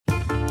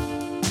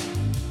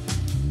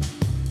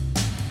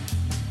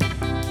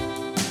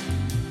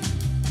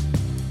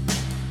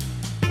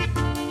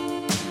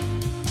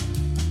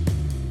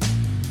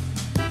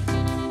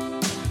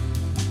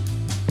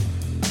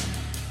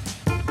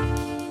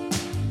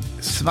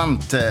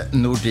Svante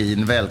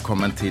Nordin,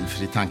 välkommen till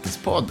Fri Tankes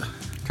podd.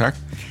 Tack.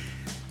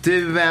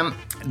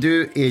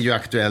 Du är ju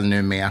aktuell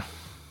nu med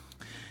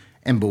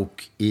en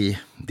bok i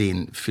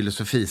din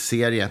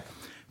filosofiserie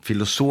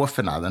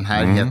Filosoferna. Den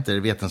här heter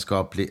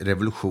Vetenskaplig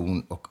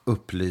revolution och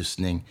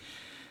upplysning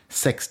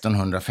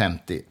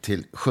 1650 till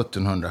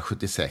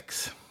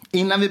 1776.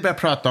 Innan vi börjar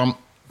prata om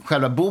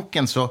själva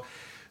boken så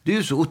du är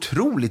ju så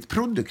otroligt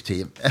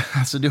produktiv.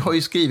 Alltså, du har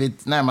ju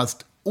skrivit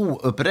närmast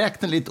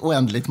ouppräkneligt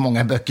oändligt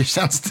många böcker,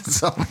 känns det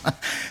som.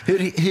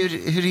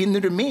 Hur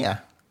hinner du med?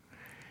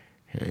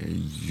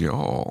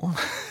 Ja,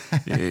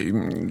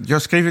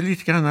 jag skriver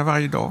lite grann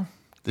varje dag.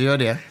 Du gör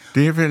det?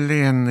 Det är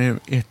väl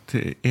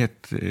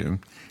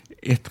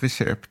ett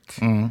recept.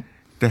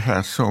 Det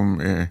här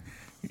som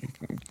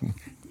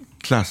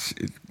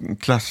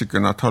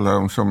klassikerna talar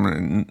om som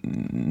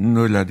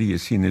nulla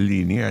dies in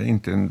linje,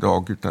 inte en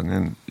dag utan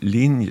en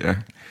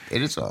linje. Är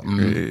det så?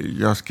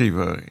 Jag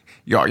skriver,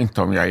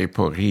 inte om jag är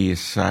på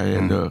resa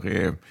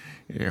eller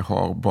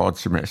har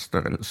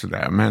badsemester eller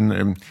sådär,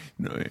 men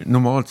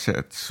normalt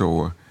sett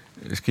så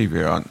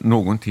skriver jag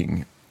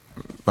någonting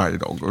varje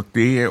dag. Och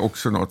det är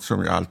också något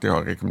som jag alltid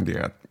har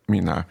rekommenderat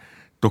mina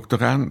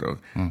doktorander.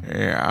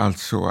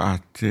 Alltså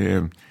att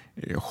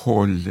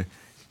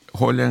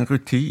håll en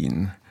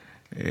rutin.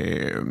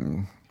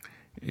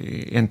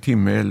 1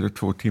 timme eller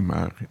 2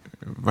 timmar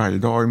varje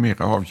dag är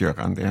mer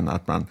avgörande än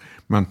att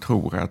man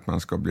tror att man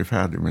ska bli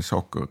färdig med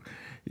saker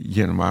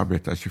genom att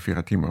arbeta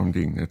 24 timmar om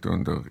dygnet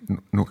under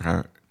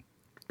några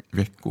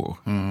veckor.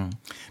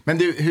 Men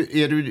du,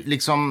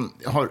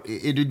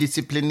 är du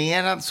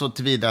disciplinerad så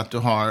tillvida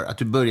att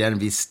du börjar en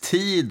viss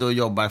tid och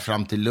jobbar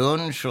fram till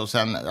lunch och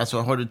sen, alltså,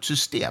 har du ett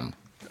system?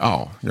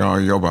 Ja,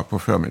 jag jobbar på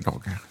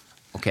förmiddagar.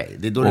 Okej,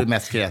 det är då du är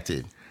mest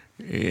kreativ?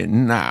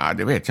 Nej,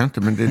 det vet jag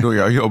inte, men det är då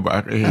jag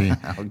jobbar.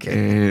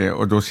 Okay.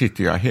 Och då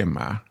sitter jag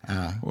hemma.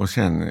 Och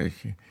sen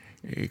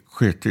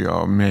sköter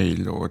jag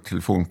mejl och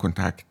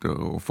telefonkontakter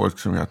och folk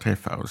som jag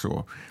träffar och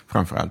så,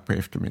 framförallt på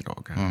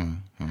eftermiddagar.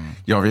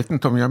 Jag vet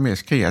inte om jag är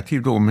mest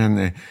kreativ då,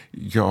 men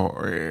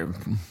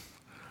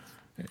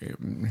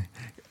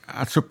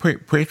alltså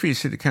på ett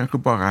vis är det kanske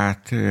bara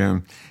att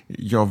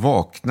jag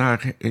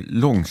vaknar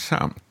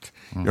långsamt.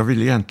 Jag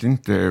vill egentligen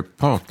inte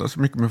prata så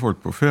mycket med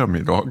folk på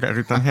förmiddagar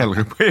utan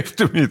hellre på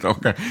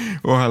eftermiddagar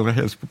och allra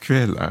helst på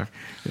kvällar.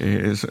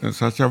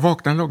 Så att jag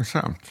vaknar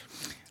långsamt.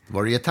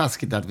 Var det ju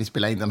taskigt att vi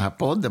spelar in den här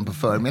podden på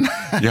förmiddagen?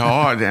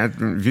 Ja,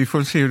 vi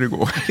får se hur det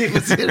går. Vi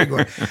får se hur det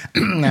går.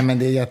 Nej, men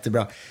det är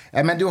jättebra.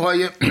 Men du har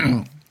ju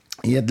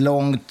i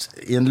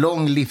en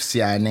lång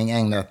livsgärning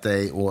ägnat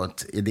dig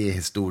åt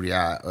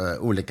idéhistoria,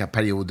 olika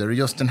perioder. Och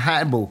just den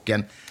här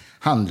boken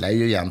handlar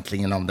ju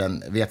egentligen om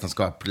den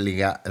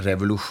vetenskapliga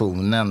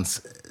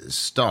revolutionens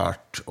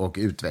start och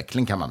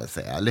utveckling, kan man väl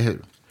säga, eller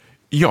hur?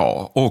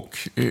 Ja,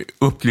 och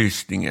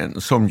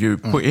upplysningen som ju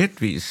på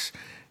ett vis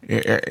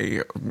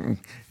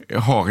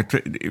har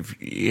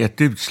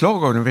ett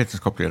utslag av den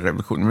vetenskapliga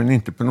revolutionen, men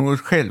inte på något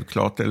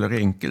självklart eller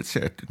enkelt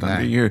sätt, utan det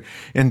är ju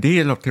en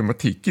del av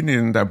tematiken i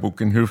den där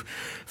boken. Hur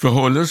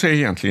förhåller sig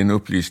egentligen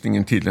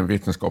upplysningen till den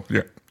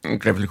vetenskapliga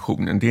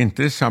revolutionen? Det är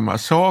inte samma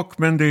sak,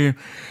 men det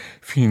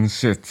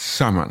finns ett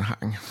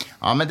sammanhang.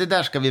 Ja, men det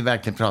där ska vi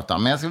verkligen prata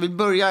om. Men jag vill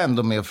börja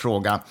ändå med att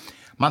fråga,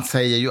 man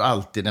säger ju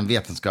alltid den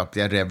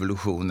vetenskapliga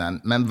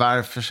revolutionen, men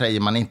varför säger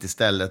man inte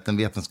istället den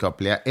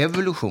vetenskapliga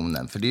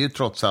evolutionen? För det är ju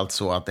trots allt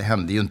så att det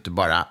händer ju inte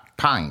bara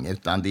pang,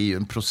 utan det är ju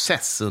en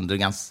process under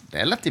ganska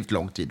relativt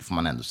lång tid, får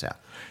man ändå säga.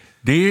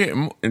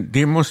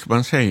 Det måste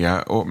man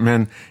säga,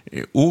 men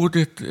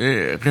ordet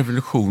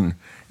revolution,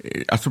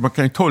 alltså man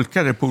kan ju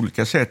tolka det på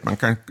olika sätt. Man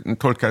kan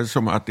tolka det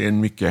som att det är en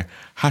mycket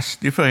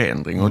hastig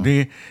förändring, och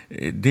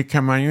det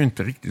kan man ju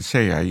inte riktigt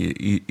säga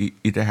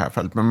i det här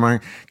fallet. Men man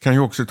kan ju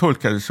också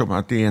tolka det som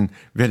att det är en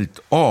väldigt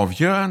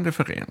avgörande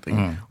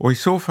förändring. Och i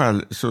så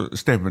fall så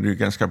stämmer det ju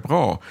ganska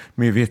bra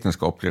med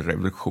vetenskaplig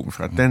revolution,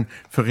 för att den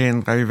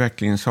förändrar ju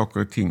verkligen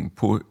saker och ting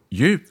på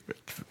djupet.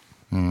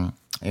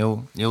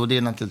 Jo, det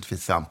är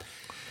naturligtvis sant.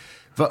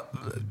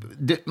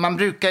 Man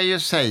brukar ju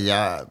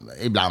säga,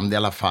 ibland i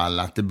alla fall,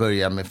 att det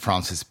börjar med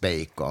Francis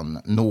Bacon,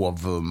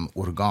 novum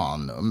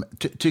organum.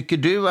 Tycker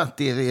du att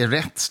det är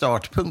rätt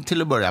startpunkt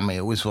till att börja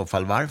med, och i så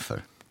fall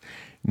varför?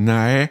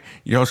 Nej,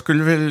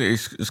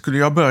 skulle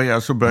jag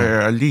börja så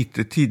börjar jag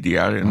lite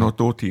tidigare,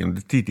 något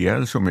årtionde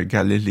tidigare, som är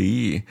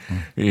Galilei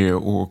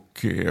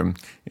och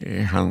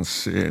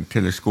hans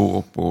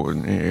teleskop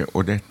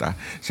och detta.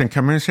 Sen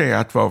kan man ju säga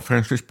att vad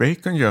Francis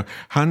Bacon gör,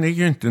 han är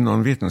ju inte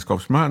någon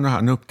vetenskapsman och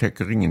han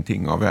upptäcker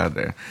ingenting av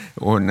värde.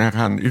 Och när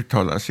han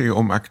uttalar sig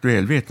om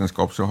aktuell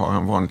vetenskap så har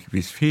han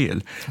vanligtvis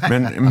fel.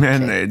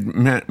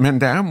 Men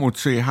däremot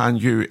så är han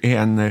ju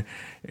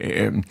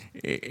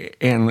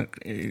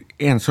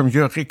en som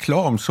gör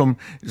reklam som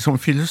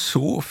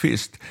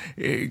filosofiskt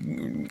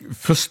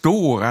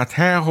förstår att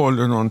här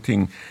håller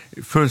någonting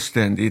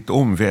fullständigt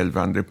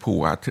omvälvande på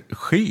på att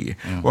ske.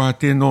 Och att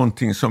det är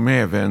någonting som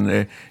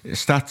även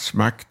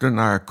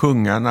statsmakterna,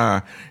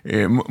 kungarna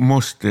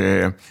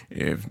måste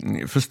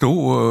förstå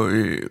och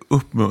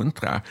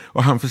uppmuntra.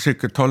 Och han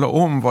försöker tala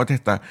om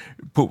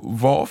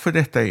varför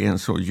detta är en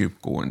så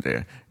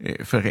djupgående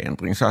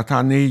förändring. Så att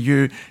han är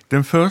ju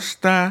den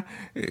första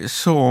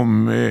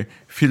som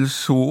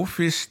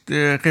filosofiskt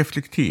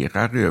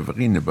reflekterar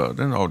över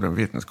innebörden av den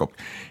vetenskap.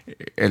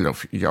 Eller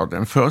ja,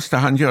 den första.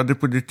 Han gör det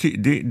på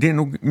det är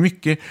nog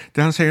mycket,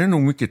 det han säger är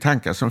nog mycket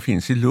tankar som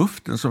finns i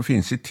luften, som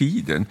finns i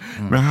tiden.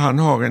 Men han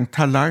har en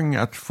talang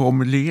att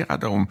formulera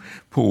dem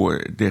på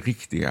det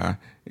riktiga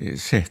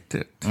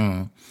sättet.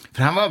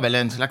 För han var väl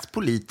en slags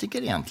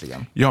politiker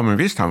egentligen? Ja, men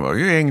visst, han var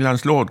ju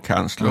Englands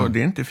lordkansler, det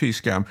är inte fy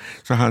skam.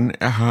 Så han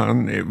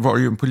var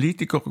ju en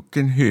politiker och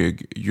en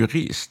hög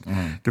jurist.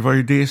 Det var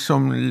ju det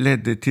som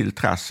ledde till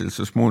trassel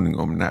så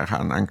småningom när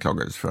han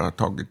anklagades för att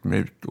ha tagit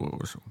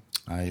mutor och så.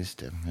 Ja,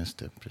 just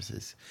det,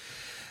 precis.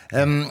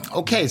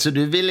 Okej, så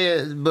du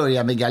ville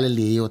börja med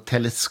Galileo och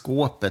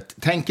teleskopet.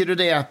 Tänker du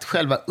det att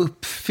själva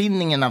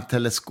uppfinningen av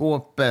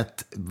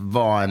teleskopet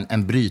var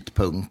en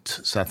brytpunkt,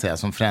 så att säga,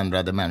 som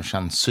förändrade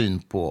människans syn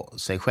på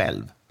sig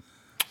själv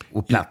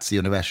och plats i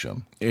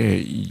universum?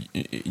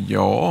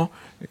 Ja,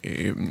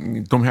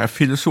 de här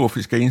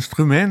filosofiska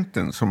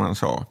instrumenten som man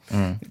sa,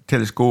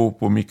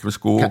 teleskop och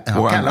mikroskop och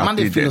annat. Kallar man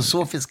det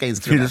filosofiska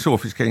instrument?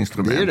 Filosofiska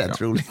instrument, det är ju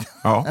rätt roligt.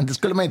 Ja. Det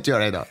skulle man inte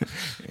göra idag.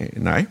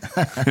 Nej,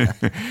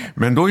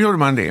 men då gjorde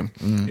man det.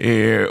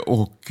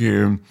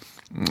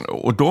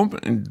 Och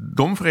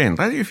de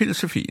förändrade ju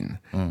filosofin.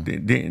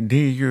 Det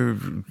är ju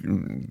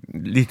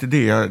lite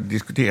det jag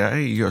diskuterar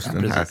i just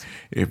den här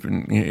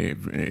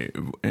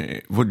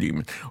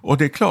volymen. Och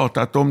det är klart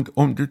att om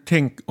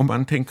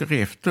man tänker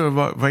efter,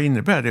 vad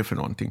innebär det för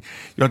någonting?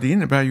 Ja, det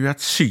innebär ju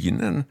att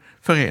synen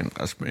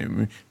förändras.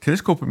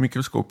 Teleskop och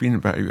mikroskop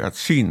innebär ju att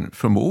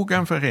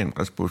synförmågan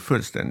förändras på ett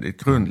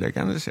fullständigt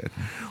grundläggande sätt.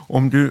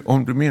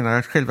 Om du menar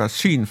att själva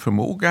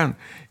synförmågan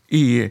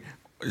är,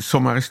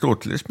 som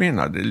Aristoteles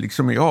menade,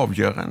 liksom är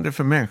avgörande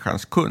för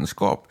människans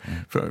kunskap.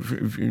 För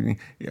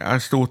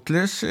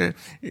Aristoteles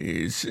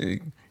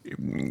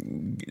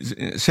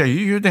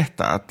säger ju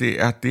detta, att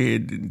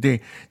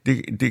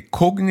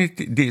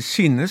det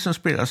sinne som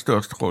spelar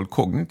störst roll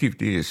kognitivt,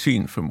 det är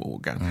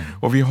synförmågan.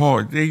 Och vi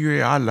har det ju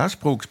i alla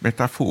språks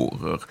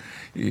metaforer.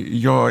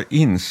 Jag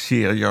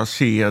inser, jag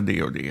ser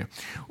det och det.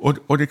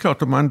 Och det är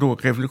klart, om man då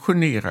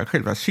revolutionerar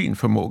själva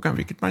synförmågan,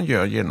 vilket man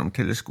gör genom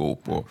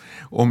teleskop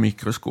och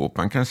mikroskop.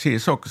 Man kan se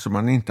saker som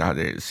man inte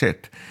hade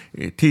sett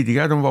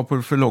tidigare, de var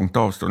på för långt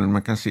avstånd.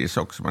 Man kan se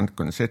saker som man inte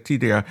kunde se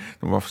tidigare,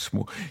 de var för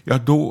små. Ja,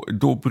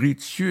 då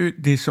bryts ju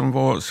det som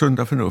var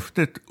sunda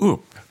förnuftet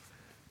upp.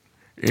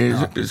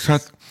 Så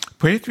att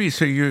på ett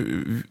vis är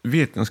ju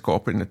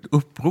vetenskapen ett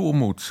uppror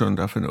mot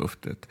sunda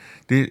förnuftet.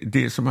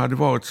 Det som hade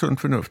varit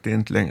sunt förnuft är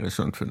inte längre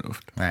sunt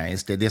förnuft. Nej,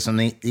 just det. Det som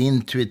är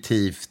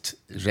intuitivt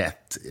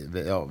rätt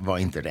var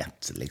inte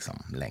rätt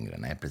liksom längre.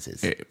 Nej,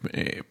 precis.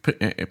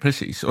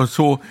 Precis. Och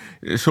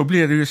så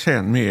blir det ju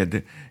sen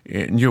med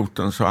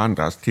Newtons och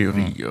andras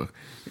teorier.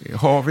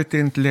 Havet är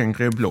inte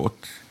längre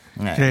blått.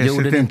 Nej,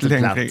 jorden är inte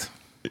platt.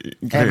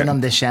 Även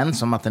om det känns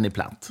som att den är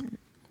platt.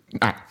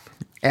 Nej.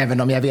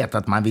 Även om jag vet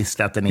att man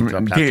visste att den inte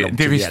var platt.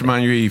 Det visste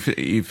man ju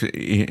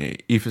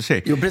i för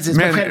sig. Jo, precis.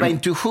 Men själva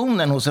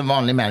intuitionen hos en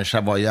vanlig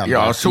människa var ju ändå...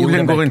 Ja,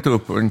 solen går inte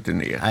upp och inte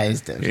ner. Ja,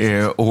 just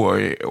det.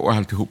 Och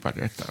alltihopa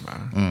detta.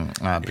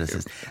 Ja,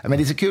 precis. Men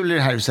det är så kul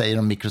det här du säger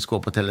om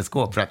mikroskop och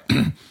teleskop. För att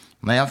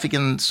när jag fick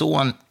en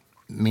son,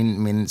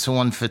 min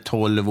son för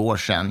 12 år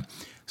sedan,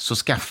 så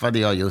skaffade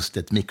jag just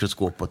ett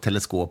mikroskop och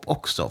teleskop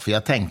också. För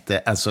jag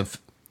tänkte,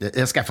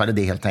 jag skaffade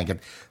det helt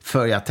enkelt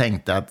för jag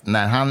tänkte att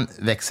när han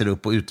växer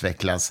upp och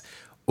utvecklas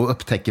och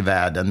upptäcker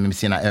världen med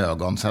sina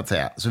ögon, så att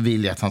säga, så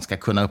vill jag att han ska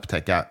kunna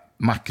upptäcka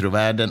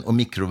makrovärlden och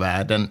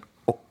mikrovärlden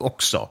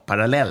också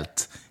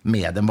parallellt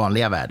med den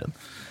vanliga världen.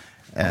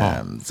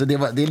 Så det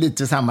är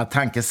lite samma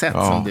tankesätt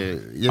som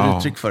du ger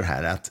uttryck för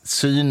här, att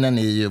synen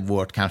är ju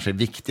vårt kanske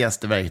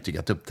viktigaste verktyg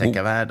att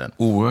upptäcka världen.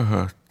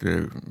 Oerhört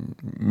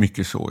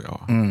mycket så,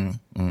 ja.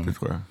 Det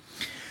tror jag.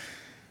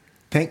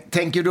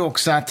 Tänker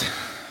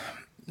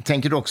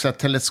du också att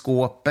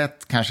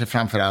teleskopet, kanske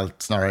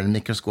framförallt snarare än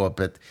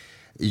mikroskopet,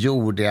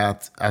 gjorde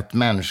att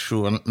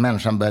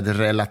människan började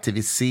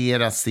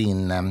relativisera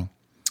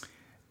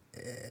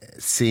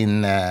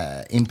sin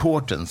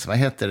importance, vad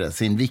heter det?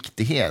 Sin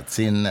viktighet,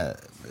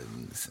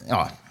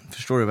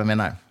 förstår du vad jag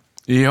menar?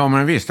 Ja,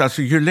 men visst.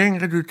 Alltså, ju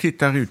längre du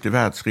tittar ut i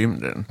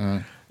världsrymden,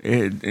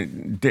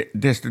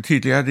 desto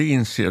tydligare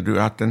inser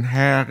du att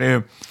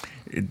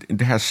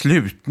det här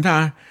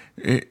slutna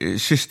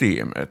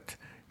systemet,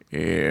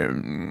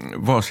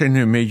 vare sig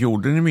nu med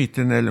jorden i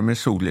mitten eller med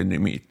solen i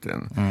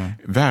mitten.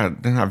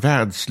 Den här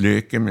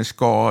världslöken med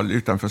skal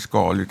utanför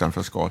skal,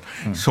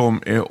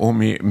 och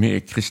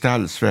med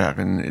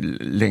kristallsfären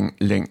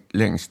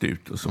längst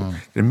ut och så.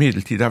 Den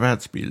medeltida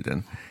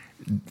världsbilden.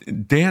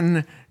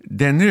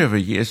 den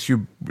överges ju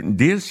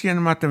dels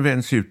genom att den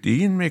vänds ut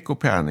in med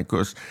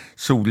Copernicus,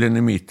 solen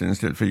i mitten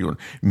istället för jorden.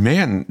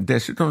 Men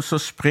dessutom så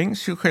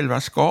sprängs ju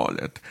själva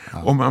skalet.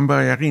 Och man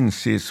börjar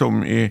inse,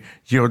 som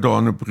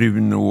Giordano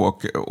Bruno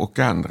och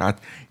andra,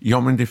 att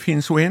men det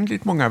finns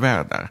oändligt många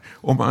världar.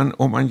 Om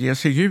man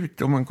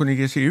kunde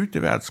ge sig ut i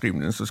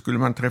världsrymden, så skulle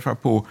man träffa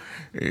på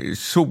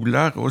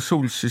solar och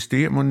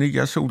solsystem och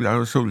nya solar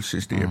och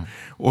solsystem.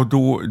 Och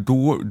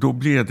då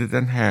blir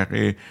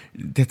det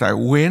detta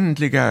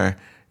oändliga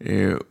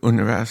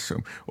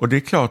universum. Och det är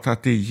klart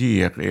att det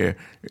ger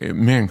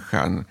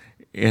människan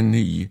en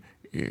ny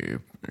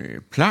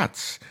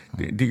plats.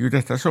 Det är ju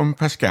detta som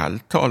Pascal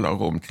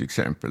talar om, till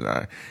exempel,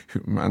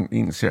 hur man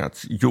inser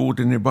att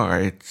jorden är bara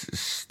ett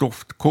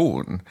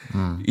stoftkorn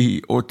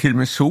och till och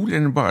med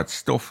solen är bara ett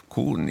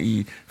stoftkorn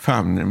i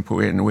famnen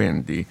på ett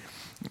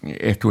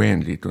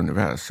oändligt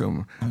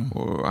universum.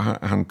 Och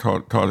han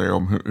talar ju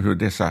om hur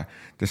dessa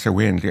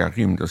oändliga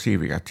rymders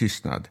eviga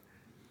tystnad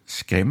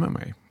skrämmer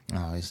mig.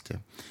 Ja, just det.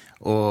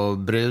 Och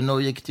Bruno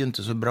gick det ju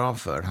inte så bra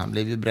för. Han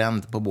blev ju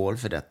bränd på bål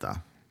för detta.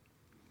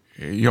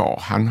 Ja,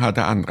 han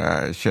hade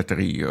andra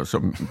kätterier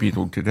som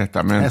bidrog till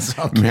detta. Men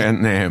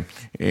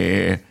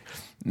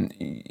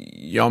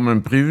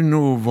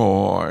Bruno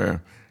var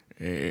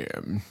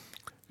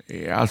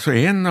alltså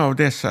en av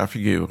dessa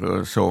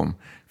figurer som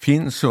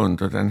finns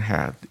under den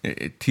här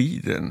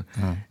tiden.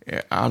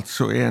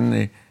 Alltså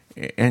en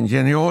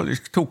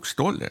genialisk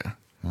tokstolle.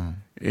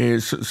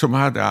 Som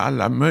hade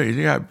alla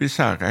möjliga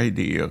bizarra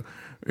idéer.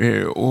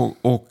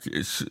 Och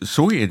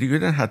så är det ju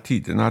den här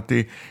tiden, att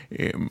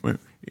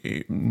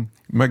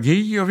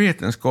magi och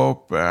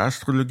vetenskap,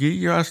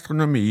 astrologi och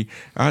astronomi,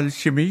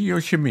 alkemi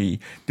och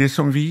kemi, det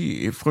som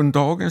vi från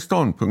dagens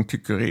ståndpunkt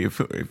tycker är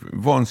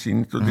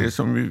vansinnigt och det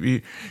som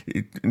vi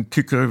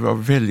tycker var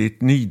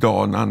väldigt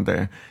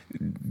nydanande,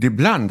 det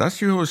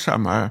blandas ju hos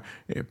samma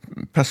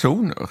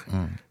personer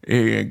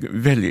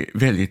väldigt,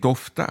 väldigt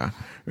ofta.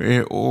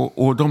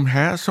 Och de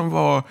här som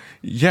var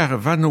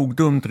djärva nog,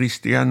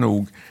 dumdristiga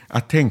nog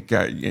att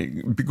tänka,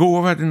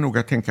 begåvade nog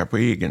att tänka på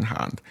egen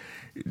hand,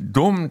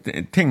 de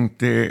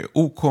tänkte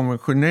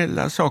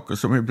okonventionella saker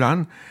som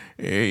ibland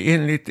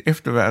enligt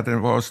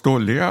eftervärlden var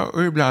stolliga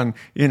och ibland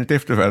enligt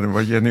eftervärlden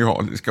var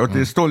genialiska. Och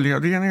det stolliga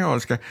och det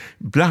genialiska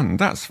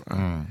blandas.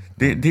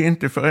 Det är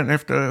inte förrän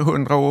efter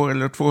 100 år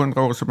eller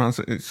 200 år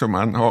som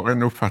man har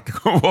en uppfattning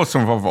om vad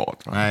som var vad.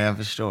 Nej, jag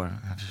förstår.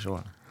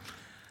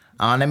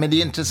 Ja, nej, men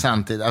det är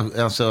intressant.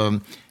 Alltså,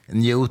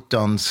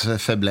 Newtons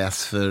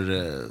fäbless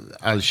för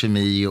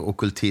alkemi och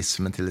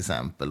ockultism till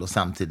exempel, och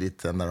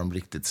samtidigt en av de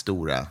riktigt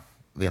stora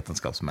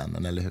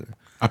vetenskapsmännen, eller hur?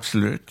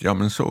 Absolut, ja,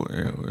 men så.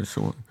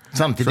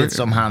 Samtidigt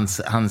som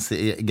hans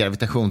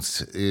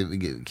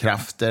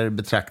gravitationskrafter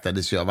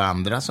betraktades ju av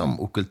andra som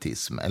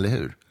ockultism, eller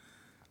hur?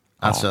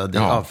 Alltså det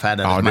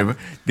avfärdades.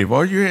 Det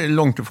var ju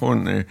långt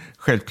ifrån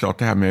självklart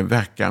det här med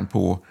verkan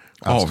på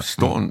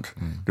avstånd.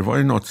 Det var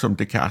ju något som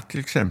Descartes till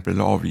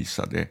exempel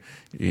avvisade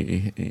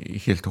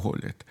helt och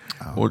hållet.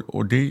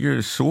 Och det är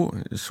ju så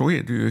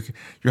är det ju.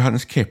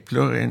 Johannes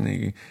Kepler,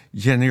 en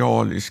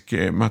genialisk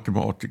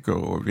matematiker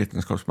och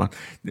vetenskapsman,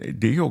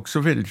 det är ju också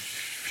väldigt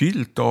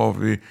fyllt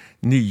av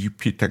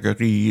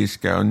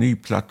nypythagoreiska och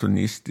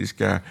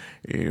nyplatonistiska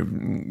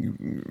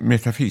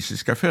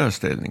metafysiska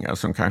föreställningar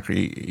som kanske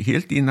är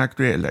helt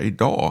inaktuella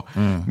idag,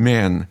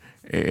 men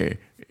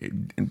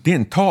det är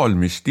en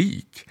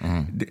talmystik.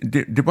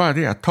 Det är bara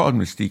det att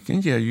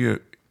talmystiken ger ju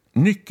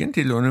nyckeln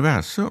till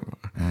universum.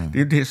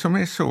 Det är det som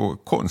är så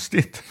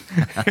konstigt.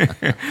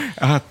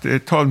 Att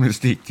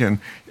talmystiken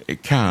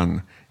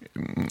kan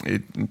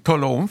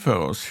tala om för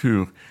oss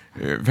hur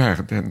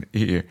världen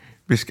är.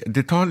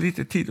 Det tar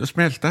lite tid att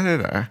smälta det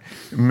där.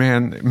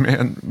 Men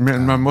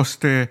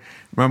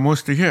man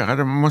måste göra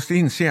det. Man måste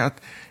inse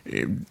att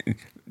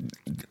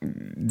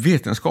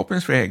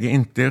vetenskapens väg är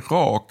inte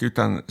rak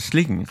utan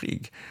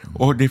slingrig.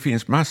 Och det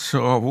finns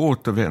massor av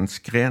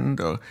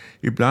återvändsgränder.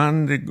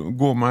 Ibland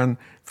går man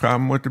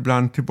framåt,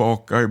 ibland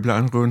tillbaka,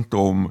 ibland runt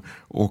om.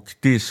 Och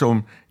det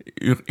som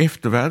ur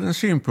eftervärldens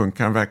synpunkt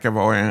kan verka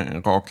vara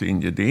en rak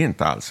linje, det är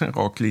inte alls en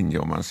rak linje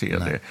om man ser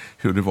det,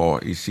 hur det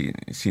var i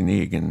sin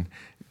egen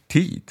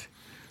tid.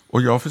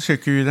 Och jag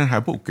försöker ju i den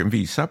här boken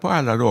visa på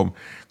alla de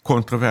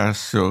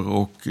kontroverser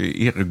och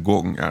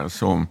irrgångar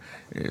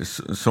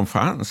som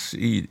fanns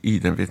i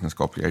den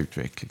vetenskapliga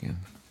utvecklingen.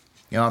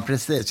 Ja,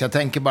 precis. Jag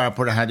tänker bara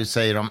på det här du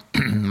säger om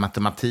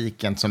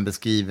matematiken som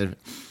beskriver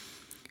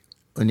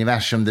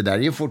universum. Det där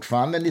är ju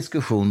fortfarande en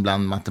diskussion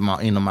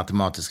inom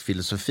matematisk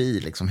filosofi.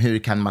 Liksom. Hur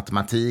kan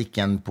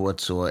matematiken på ett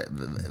så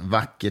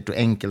vackert och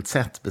enkelt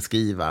sätt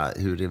beskriva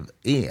hur det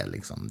är?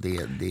 Liksom? Det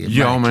är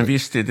ja, men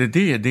visst är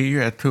det. Det är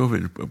ju ett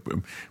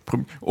huvudproblem.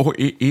 Och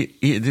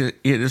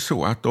är det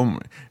så att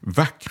de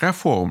vackra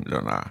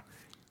formlerna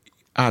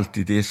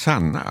alltid är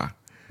sanna?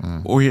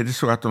 Och är det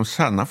så att de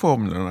sanna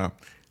formlerna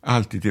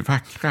alltid är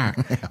vackra?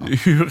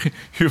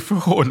 Hur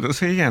förhåller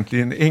sig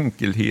egentligen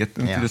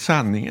enkelheten till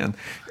sanningen?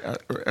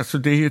 Alltså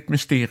det är ju ett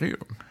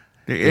mysterium.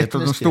 Det är ett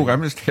av de stora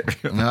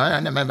mysterierna. Ja,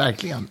 nej, men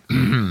verkligen.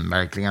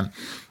 Verkligen.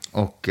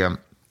 Och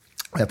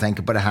Jag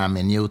tänker på det här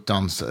med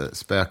Newtons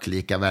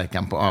spöklika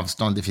verkan på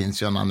avstånd. Det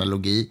finns ju en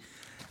analogi,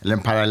 eller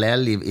en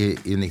parallell i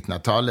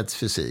 1900-talets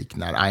fysik,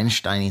 när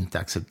Einstein inte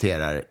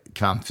accepterar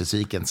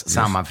kvantfysikens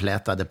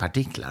sammanflätade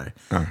partiklar.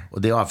 Ja.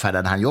 Och det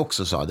avfärdade han ju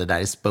också, sa det där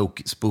är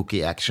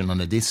spooky action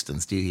on a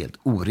distance. Det är ju helt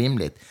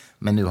orimligt.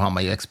 Men nu har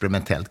man ju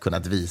experimentellt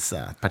kunnat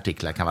visa att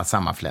partiklar kan vara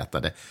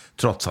sammanflätade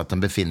trots att de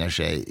befinner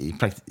sig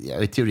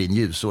i teorin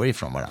ljusår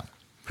ifrån varandra.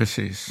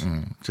 Precis.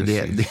 Så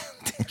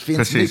Precis.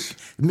 Det finns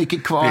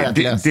mycket kvar att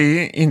lösa. Det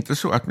är inte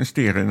så att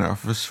mysterierna har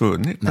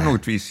försvunnit på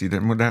något vis i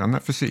den moderna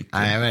fysiken.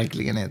 Nej,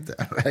 verkligen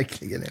inte.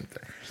 Verkligen inte.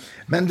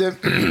 Men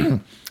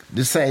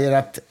du säger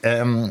att,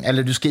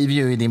 eller du skriver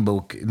ju i din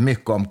bok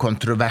mycket om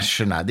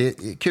kontroverserna. Det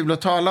är kul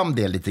att tala om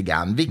det lite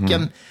grann.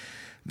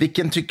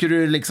 Vilken tycker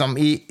du liksom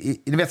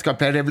i den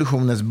vetenskapliga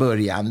revolutionens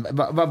början,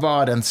 vad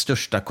var den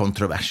största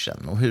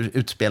kontroversen och hur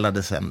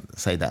utspelade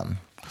sig den?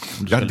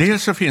 Ja,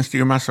 dels så finns det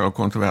ju massor av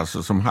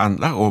kontroverser som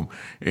handlar om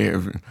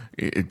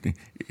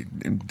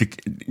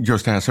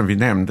just det här som vi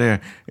nämnde,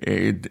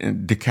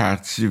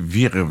 Descartes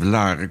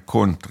virvlar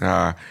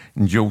kontra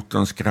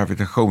Newtons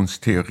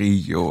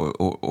gravitationsteori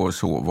och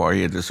så. Vad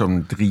är det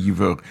som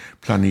driver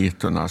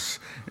planeternas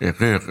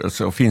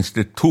rörelse? Och finns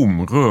det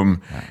tomrum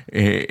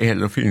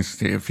eller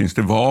finns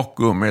det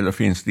vakuum eller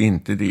finns det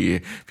inte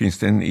det? Finns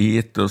det en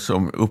eter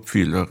som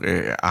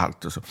uppfyller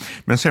allt och så?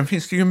 Men sen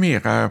finns det ju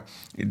mera,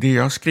 det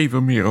jag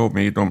skriver mer om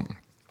är de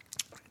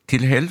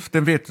till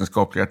hälften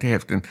vetenskapliga, till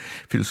hälften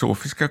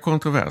filosofiska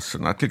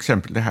kontroverserna. Till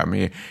exempel det här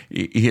med,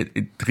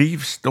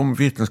 drivs de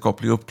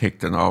vetenskapliga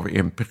upptäckterna av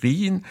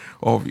empirin,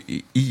 av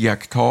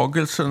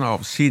iakttagelsen, av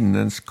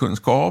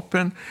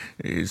sinnenskunskapen,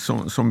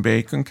 som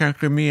Bacon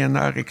kanske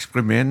menar,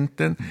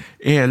 experimenten,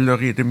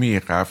 eller är det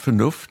mera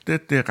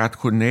förnuftet, det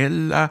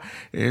rationella,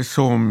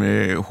 som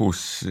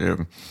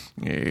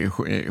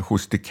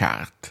hos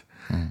Descartes?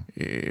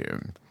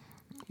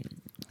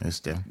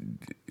 Just det.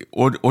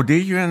 Och det är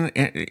ju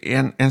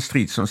en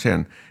strid som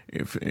sen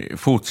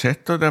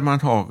fortsätter, där man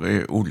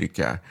har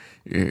olika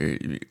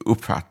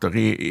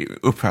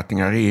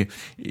uppfattningar.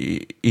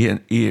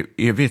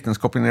 Är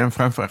vetenskapen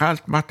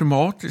framförallt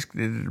matematisk?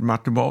 Det är det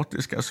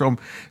matematiska som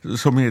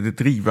är det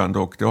drivande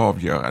och det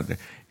avgörande.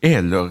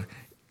 Eller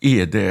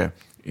är det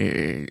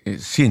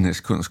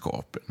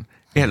sinneskunskapen?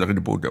 Eller är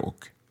det både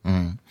och?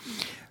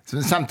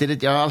 Så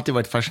samtidigt, jag har alltid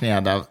varit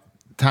fascinerad av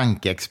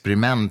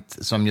tankeexperiment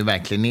som ju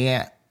verkligen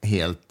är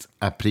helt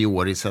a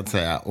priori så att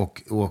säga,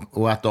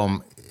 och att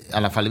de i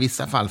alla fall i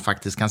vissa fall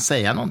faktiskt kan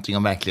säga någonting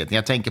om verkligheten.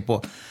 Jag tänker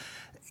på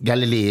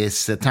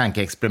Galileis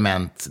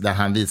tankeexperiment där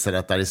han visade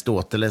att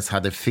Aristoteles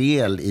hade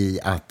fel i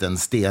att en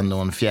sten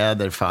och en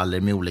fjäder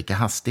faller med olika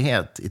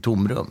hastighet i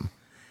tomrum.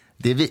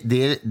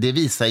 Det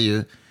visar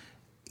ju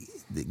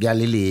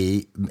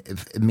Galilei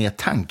med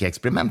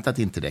tankeexperiment att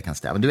inte det kan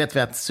stämma. Du vet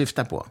vad jag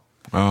syftar på?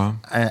 Ja.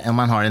 Om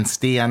man har en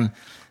sten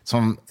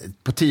som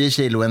på 10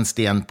 kilo, en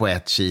sten på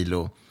 1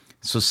 kilo,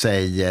 så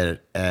säger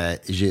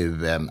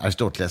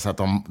Aristoteles att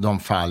de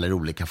faller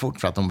olika fort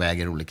för att de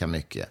väger olika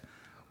mycket.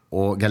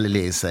 Och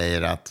Galilei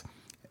säger att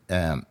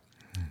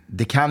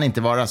det kan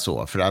inte vara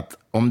så, för att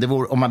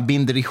om man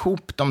binder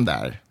ihop dem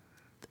där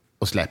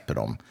och släpper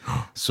dem,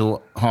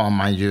 så har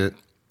man ju,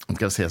 jag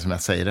ska se som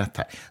jag säger rätt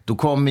här, då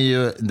kommer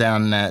ju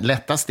den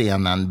lätta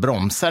stenen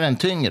bromsa den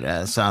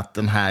tyngre, så att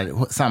den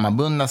här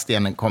sammanbundna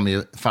stenen kommer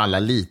ju falla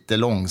lite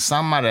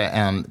långsammare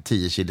än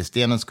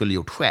 10-kilostenen skulle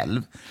gjort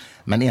själv.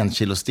 Men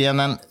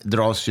 1-kilostenen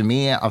dras ju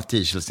med av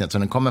 10-kilostenen, så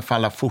den kommer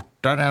falla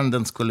fortare än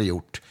den skulle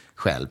gjort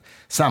själv.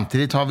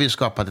 Samtidigt har vi ju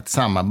skapat ett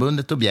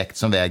sammanbundet objekt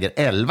som väger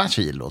 11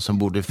 kilo, som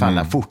borde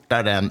falla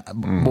fortare än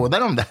båda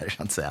de där,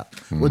 så att säga.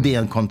 Och det är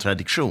en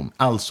kontradiktion.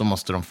 Alltså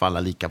måste de falla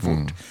lika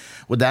fort.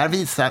 Och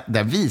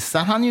där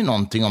visar han ju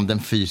någonting om den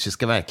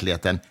fysiska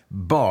verkligheten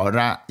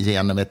bara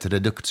genom ett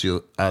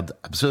reductio ad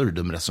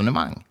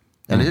absurdum-resonemang.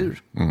 Eller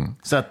hur?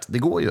 Så att det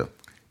går ju.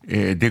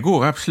 Det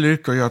går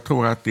absolut, och jag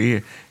tror att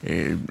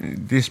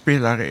det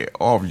spelar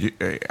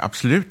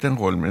absolut en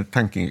roll med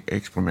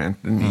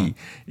tankeexperimenten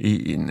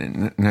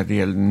när det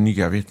gäller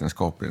nya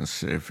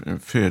vetenskapens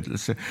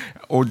födelse.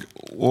 Och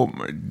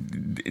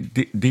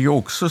det är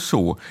också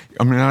så,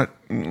 jag menar,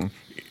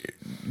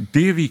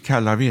 det vi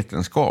kallar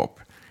vetenskap,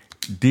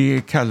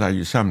 det kallar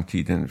ju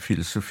samtiden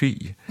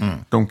filosofi.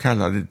 De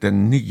kallar det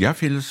den nya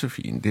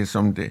filosofin. Det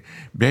som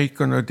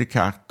Bacon och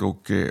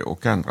Descartes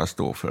och andra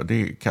står för,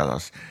 det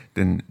kallas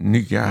den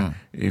nya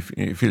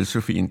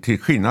filosofin. Till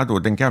skillnad då,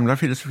 den gamla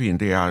filosofin,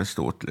 det är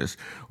Aristoteles,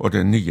 och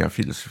den nya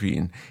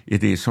filosofin är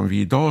det som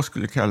vi idag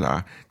skulle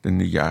kalla den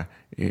nya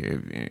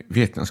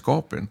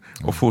vetenskapen.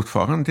 Och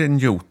fortfarande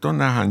Newton,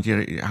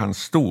 när hans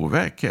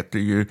storverk heter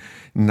ju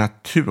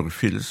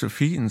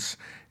naturfilosofins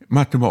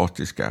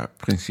matematiska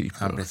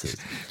principer. Ja,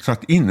 så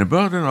att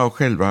innebörden av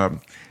själva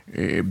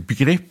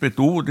begreppet,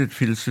 ordet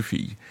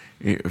filosofi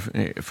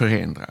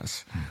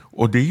förändras.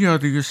 Och det gör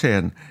det ju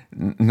sen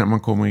när man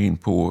kommer in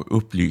på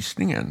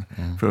upplysningen.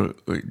 För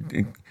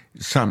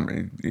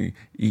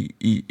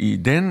i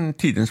den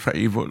tidens,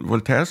 i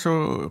Voltaires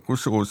och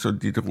Rousseaus och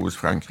Diderots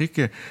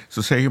Frankrike,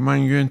 så säger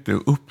man ju inte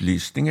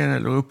upplysningen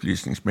eller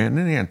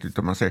upplysningsmännen egentligen,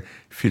 utan man säger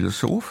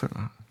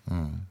filosoferna.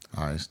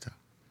 Ja, just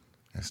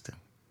det.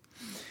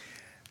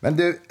 Men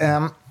du,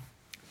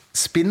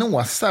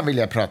 Spinoza vill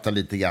jag prata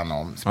lite grann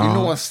om.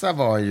 Spinoza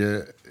var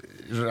ju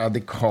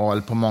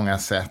radikal på många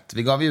sätt.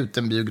 Vi gav ut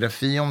en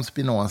biografi om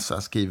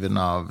Spinoza skriven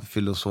av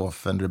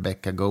filosofen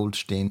Rebecca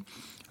Goldstein,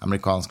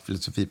 amerikansk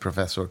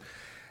filosofiprofessor.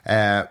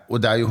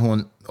 Och där ju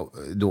hon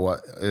då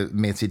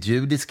med sitt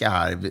judiska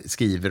arv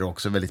skriver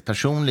också väldigt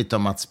personligt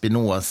om att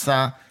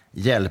Spinoza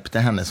hjälpte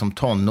henne som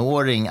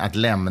tonåring att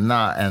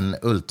lämna en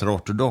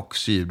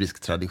ultraortodox judisk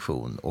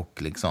tradition och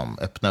liksom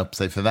öppna upp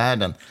sig för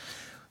världen.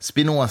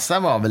 Spinoza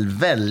var väl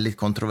väldigt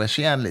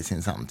kontroversiell i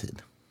sin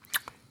samtid?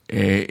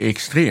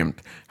 Extremt.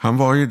 Han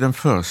var ju den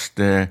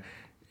första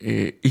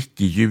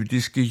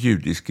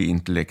icke-judiske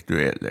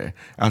intellektuelle,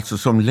 alltså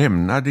som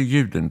lämnade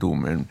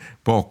judendomen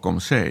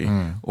bakom sig.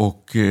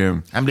 Och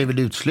han blev väl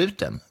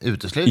utesluten?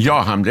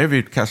 Ja, han blev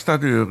utkastad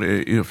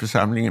ur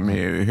församlingen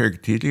med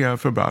högtidliga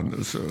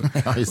förbannelser.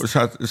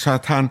 Så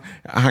att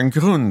han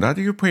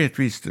grundade ju på ett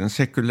vis den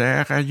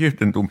sekulära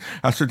judendom,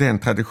 alltså den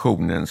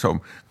traditionen som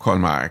Karl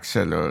Marx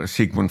eller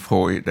Sigmund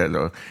Freud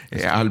eller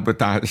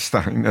Albert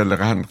Einstein eller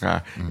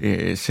andra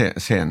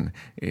sen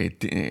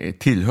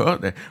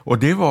tillhörde. Och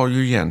det var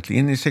ju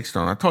egentligen i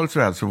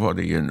 1600-talsvärld så var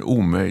det ju en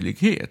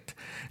omöjlighet.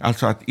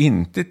 Alltså att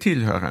inte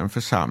tillhöra en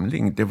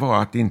församling, det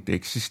var att inte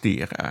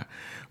existera.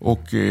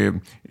 Och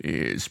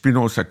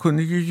Spinoza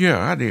kunde ju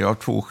göra det av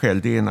två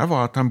skäl. Det ena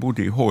var att han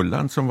bodde i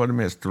Holland som var det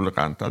mest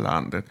toleranta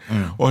landet.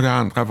 Och det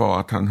andra var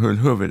att han höll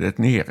huvudet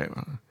nere.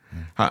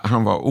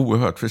 Han var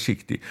oerhört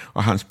försiktig.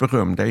 Och hans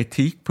berömda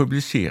etik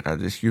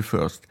publicerades ju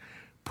först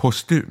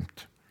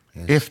postumt,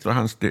 efter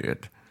hans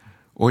död.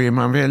 Och är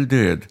man väl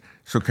död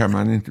så kan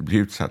man inte bli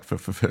utsatt för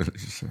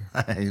förföljelse.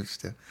 Nej,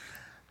 just det.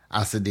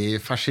 Alltså det är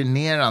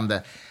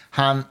fascinerande.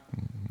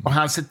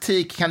 Hans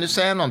etik, kan du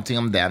säga någonting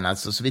om den?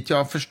 Alltså, så vitt jag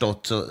har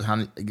förstått så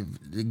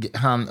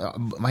han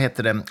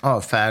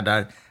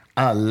avfärdar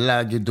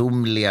alla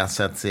gudomliga,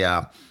 så att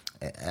säga,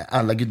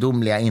 alla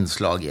gudomliga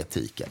inslag i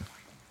etiken.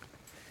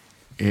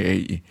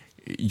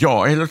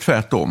 Ja, eller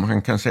tvärtom.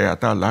 Han kan säga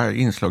att alla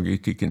inslag i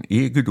etiken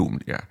är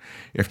gudomliga.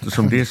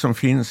 Eftersom det som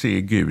finns är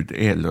Gud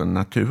eller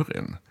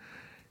naturen.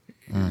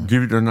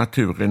 Gud och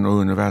naturen och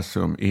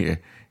universum är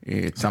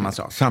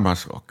samma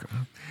sak.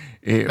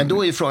 Men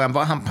då är ju frågan,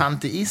 var han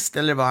panteist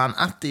eller var han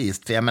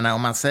ateist? För jag menar,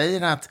 om man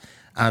säger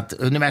att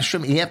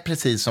universum är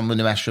precis som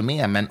universum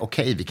är, men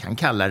okej, vi kan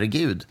kalla det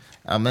Gud.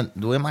 Ja, men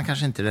då är man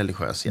kanske inte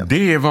religiös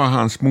egentligen. Det är vad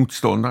hans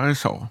motståndare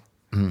sa.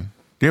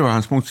 Det var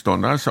hans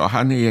motståndare sa.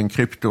 Han är en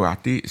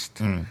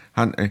kryptoateist.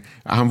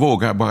 Han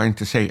vågar bara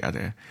inte säga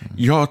det.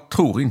 Jag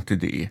tror inte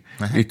det.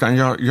 Utan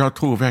jag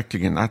tror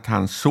verkligen att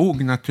han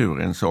såg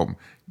naturen som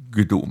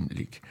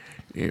gudomlig.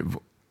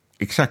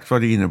 Exakt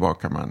vad det innebar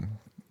kan man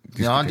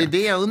diskutera. Ja, det är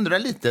det jag undrar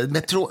lite.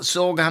 Men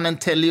såg han en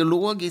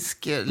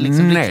teleologisk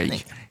riktning?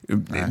 Nej.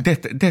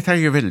 Detta är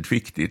ju väldigt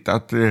viktigt.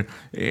 Att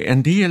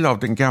en del av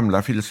den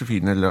gamla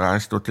filosofin eller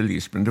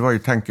aristotelismen, det var ju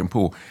tanken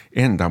på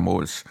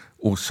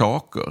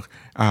ändamålsorsaker.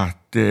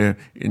 Att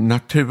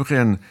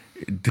naturen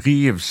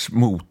drevs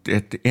mot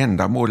ett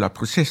ändamål. Att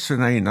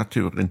processerna i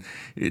naturen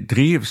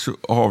drevs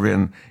av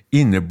en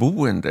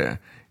inneboende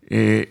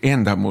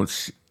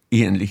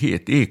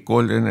ändamålsenlighet.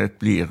 Ekollonet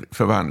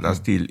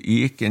förvandlas till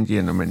eken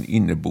genom en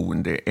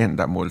inneboende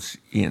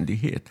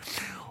ändamålsenlighet.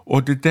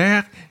 Och det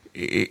där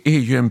är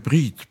ju en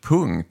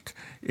brytpunkt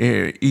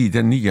i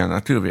den nya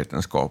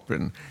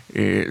naturvetenskapen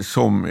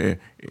som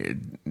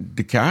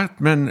Descartes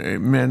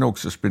men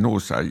också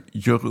Spinoza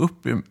gör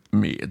upp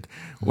med.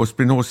 Och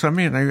Spinoza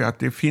menar ju att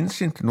det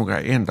finns inte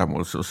några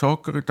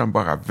ändamålsorsaker utan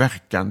bara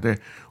verkande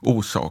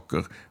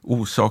orsaker.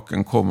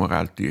 Orsaken kommer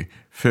alltid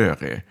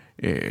före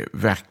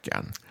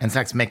verkan. En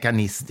slags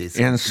mekanistisk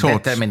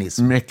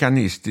determinism.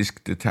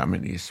 Mekanistisk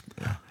determinism.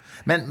 Ja.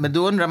 Men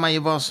då undrar man ju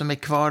vad som är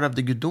kvar av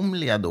det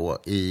gudomliga då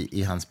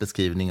i hans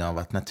beskrivning av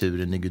att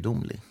naturen är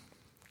gudomlig.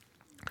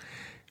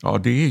 Ja,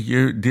 det är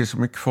ju det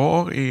som är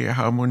kvar är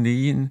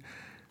harmonin,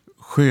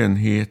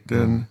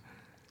 skönheten.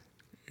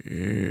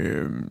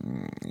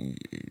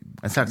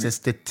 En slags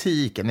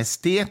estetik, en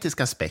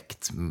estetisk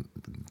aspekt,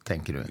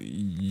 tänker du?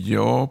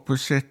 Ja, på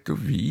sätt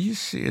och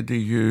vis är det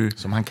ju...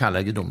 Som han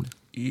kallar gudomlig.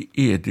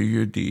 Är det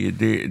ju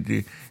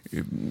det.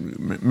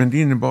 Men det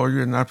innebar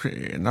ju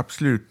en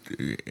absolut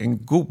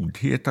en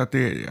godhet att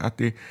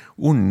det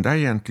onda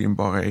egentligen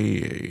bara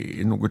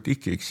är något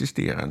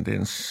icke-existerande,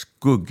 en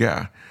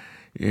skugga,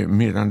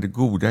 medan det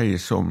goda är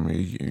som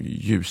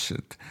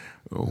ljuset.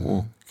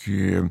 Och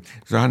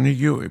så han är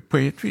ju på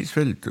ett vis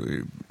väldigt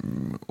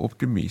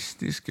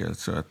optimistisk.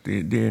 Alltså att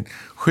det är en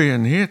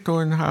skönhet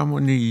och en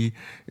harmoni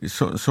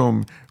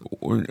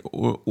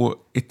och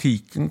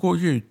etiken går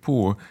ju ut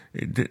på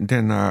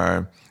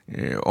denna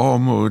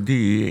amor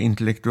de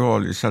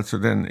intellectualis, alltså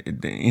den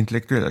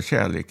intellektuella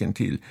kärleken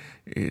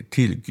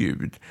till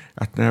Gud.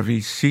 Att när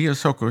vi ser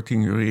saker och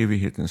ting ur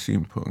evighetens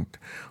synpunkt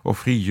och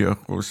frigör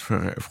oss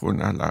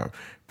från alla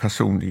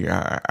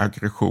personliga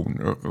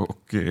aggressioner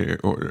och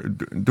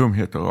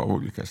dumheter av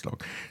olika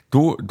slag,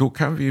 då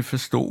kan vi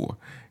förstå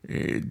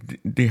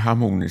det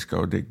harmoniska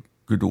och det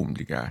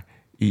gudomliga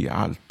i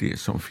allt det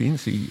som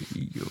finns i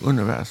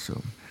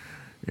universum.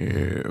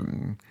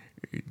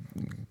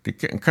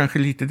 Det är kanske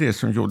lite det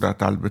som gjorde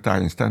att Albert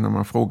Einstein, när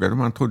man frågade om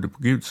han trodde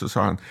på Gud, så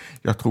sa han,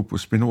 jag tror på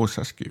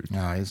Spinozas Gud.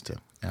 Ja, just det.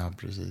 Ja,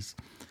 precis.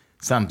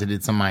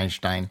 Samtidigt som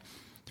Einstein,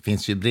 det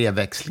finns ju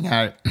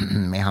brevväxlingar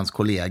med hans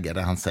kollegor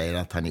där han säger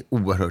att han är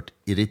oerhört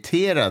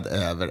irriterad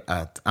över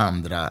att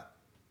andra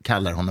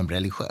kallar honom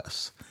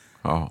religiös.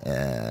 Ja.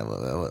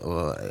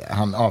 Och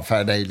han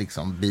avfärdar ju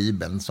liksom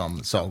Bibeln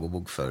som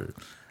sagobok för...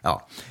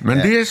 Ja. Men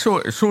det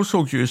är så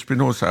såg ju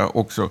Spinoza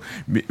också.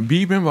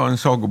 Bibeln var en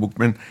sagobok,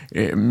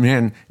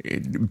 men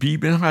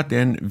Bibeln hade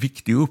en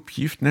viktig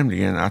uppgift,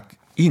 nämligen att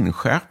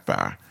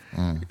inskärpa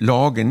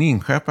lagen,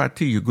 inskärpa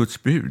 10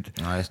 Guds bud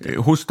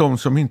hos de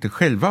som inte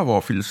själva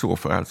var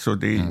filosofer, alltså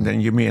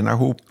den gemena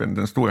hopen,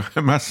 den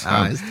stora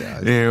massan.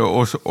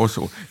 Och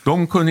så.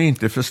 De kunde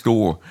inte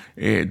förstå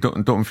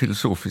de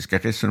filosofiska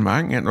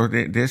resonemangen, och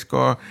det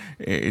ska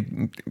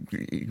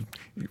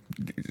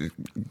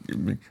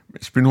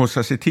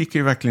Spinozas etik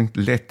är verkligen inte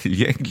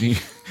lättillgänglig.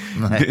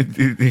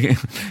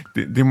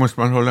 Det måste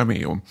man hålla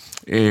med om.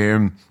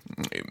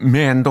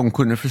 Men de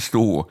kunde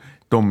förstå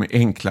de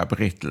enkla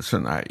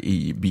berättelserna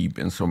i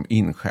Bibeln som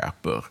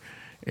inskärper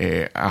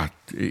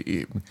att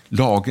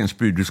lagens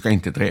bud, du ska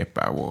inte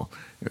dräpa och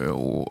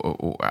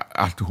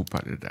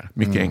alltihopa det där.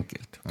 Mycket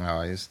enkelt.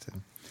 Ja, just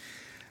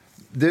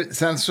det.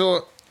 Sen så,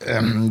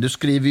 du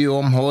skriver ju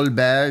om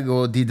Holberg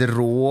och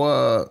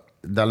Diderot,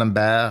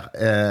 D'Alembert,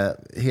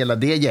 hela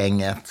det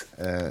gänget.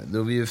 Då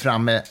är vi ju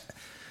framme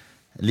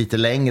lite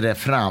längre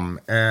fram.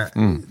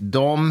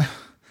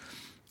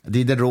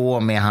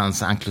 Diderot med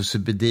hans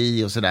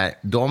encyklopedi och sådär,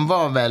 de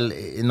var väl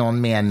i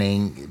någon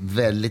mening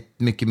väldigt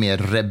mycket mer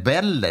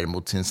rebeller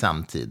mot sin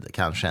samtid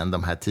kanske än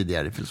de här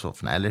tidigare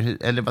filosoferna,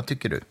 eller vad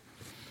tycker du?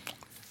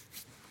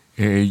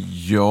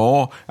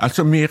 Ja,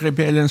 alltså mer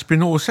rebell än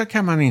Spinoza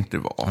kan man inte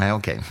vara. Nej,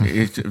 okay.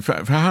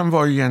 För han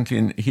var ju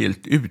egentligen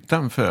helt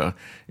utanför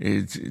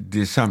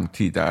det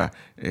samtida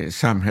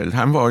samhället.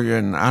 Han var ju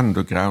en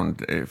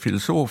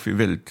underground-filosof i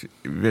väldigt,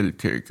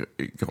 väldigt hög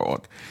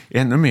grad.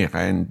 Ännu mer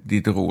än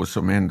Diderot,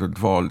 som ändå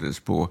dvaldes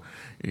på,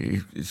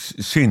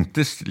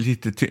 syntes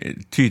lite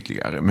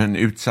tydligare, men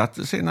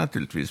utsatte sig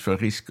naturligtvis för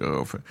risker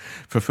och för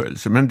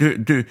förföljelse. Men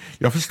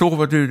jag förstår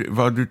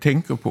vad du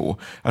tänker på.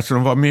 Alltså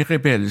de var mer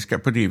rebelliska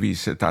på det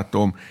viset att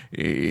de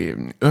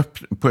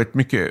på ett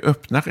mycket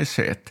öppnare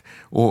sätt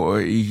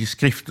och i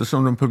skrifter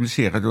som de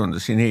publicerade under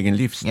sin egen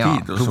livstid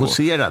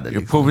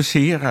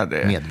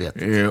provocerade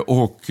medvetet.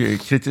 Och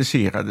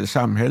kritiserade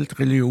samhället,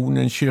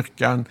 religionen,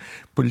 kyrkan,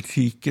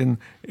 politiken,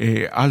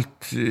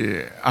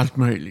 allt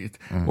möjligt.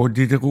 Och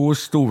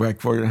Diderots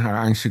storverk var ju den här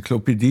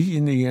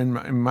encyklopedin i en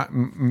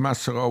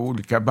massor av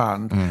olika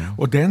band.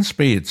 Och den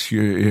spreds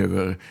ju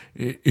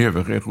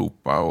över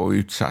Europa och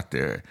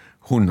utsatte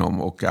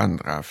honom och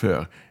andra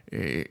för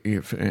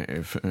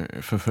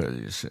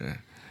förföljelse.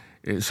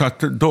 Så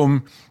att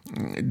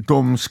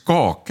de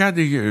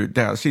skakade ju,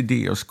 deras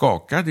idéer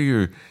skakade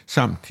ju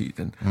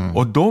samtiden.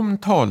 Och de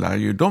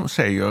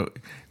säger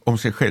om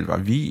sig själva,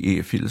 vi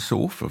är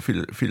filosofer.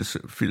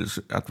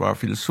 Att vara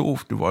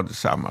filosof, det var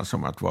detsamma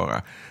som att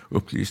vara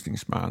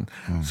upplysningsman.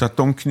 Så att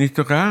de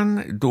knyter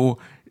an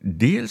då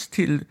dels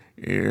till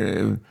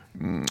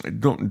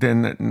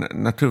den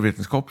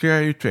naturvetenskapliga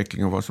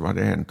utvecklingen och vad som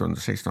hade hänt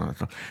under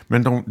 1600-talet.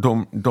 Men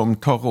de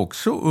tar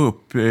också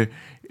upp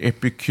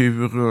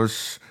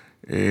Epikurus,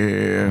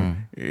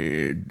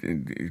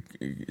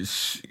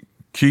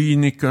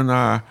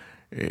 kynikerna,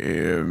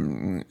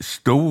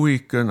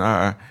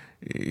 stoikerna,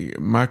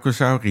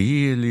 Marcus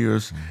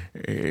Aurelius,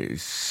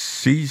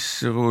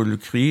 Cicero,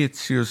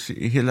 Lucretius,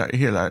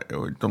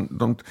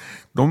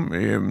 de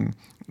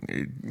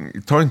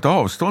tar inte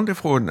avstånd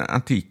från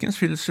antikens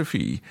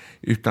filosofi,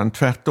 utan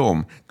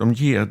tvärtom, de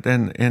ger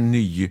den en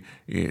ny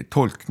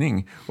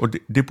tolkning. Och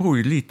det beror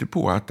ju lite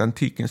på att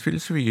antikens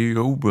filosofi är ju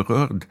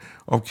oberörd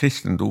av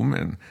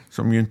kristendomen,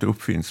 som ju inte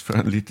uppfinns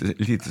förrän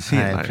lite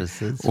senare.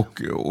 Nej,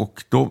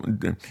 och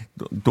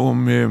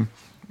de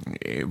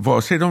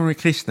vare sig de är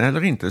kristna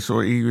eller inte, så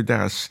är ju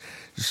deras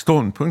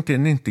ståndpunkt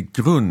inte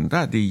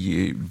grundad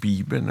i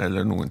Bibeln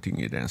eller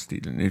någonting i den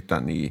stilen,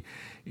 utan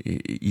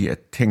i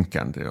ett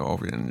tänkande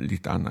av en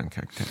lite annan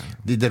karaktär.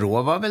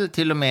 Diderot var väl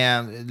till och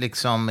med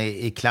liksom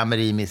i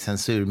klammeri med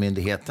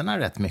censurmyndigheterna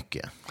rätt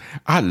mycket?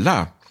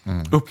 Alla.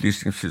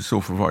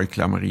 upplysningsfilosofer var i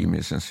klammeri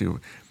med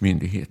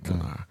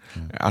censurmyndigheterna.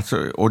 Alltså,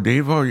 och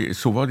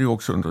så var det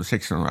också under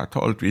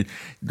 1600-talet.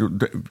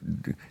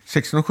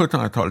 1600- och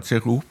 1700-talets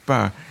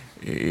Europa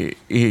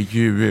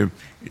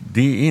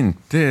det är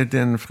inte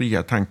den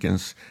fria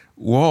tankens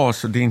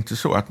oas. Det är inte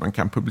så att man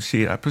kan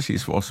publicera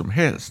precis vad som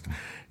helst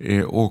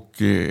och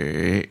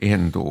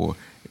ändå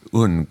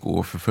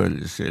undgå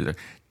förföljelse. Eller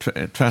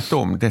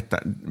tvärtom,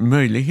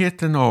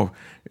 möjligheten av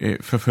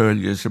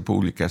förföljelse på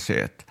olika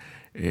sätt,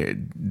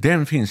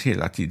 den finns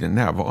hela tiden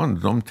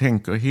närvarande. De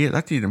tänker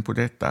hela tiden på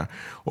detta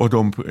och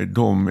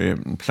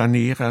de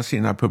planerar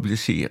sina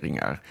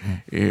publiceringar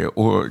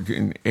och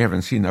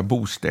även sina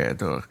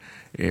bostäder.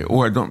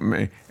 Och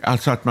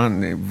alltså att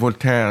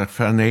Voltaire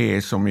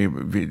Fernet som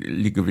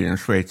ligger vid den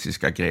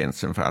schweiziska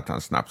gränsen för att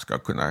han snabbt ska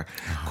kunna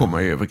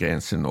komma över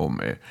gränsen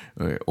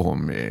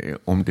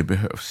om det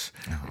behövs.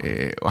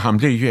 Och han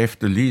blir ju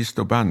efterlyst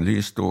och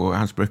bannlyst och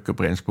hans böcker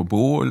bränns på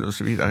bål och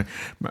så vidare.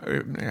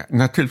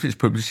 Naturligtvis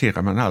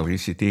publicerar man aldrig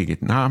sitt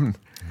eget namn.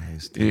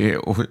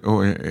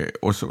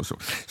 Och så.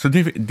 Så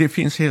det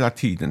finns hela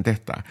tiden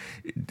detta.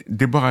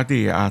 Det är bara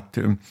det att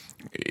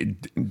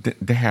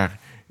det här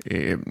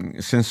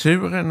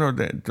censuren och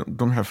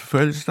de här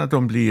förföljelserna,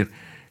 de blir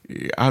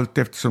allt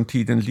eftersom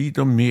tiden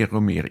lider mer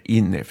och mer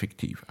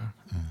ineffektiva.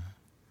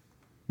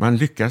 Man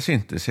lyckas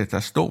inte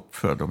sätta stopp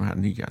för de här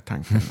nya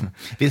tankarna.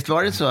 Visst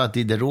var det så att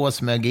Diderot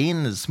smög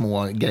in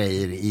små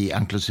grejer i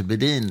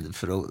encyklopedin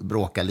för att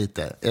bråka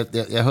lite?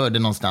 Jag hörde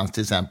någonstans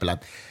till exempel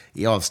att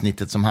i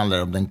avsnittet som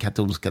handlar om den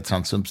katolska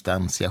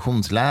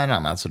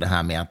transsubstantiationsläran, alltså det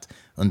här med att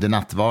under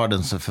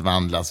nattvarden så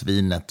förvandlas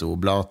vinet och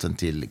oblaten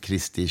till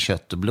Kristi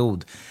kött och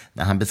blod.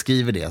 När han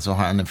beskriver det så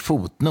har han en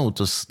fotnot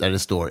där det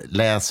står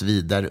läs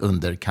vidare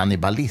under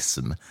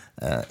kannibalism.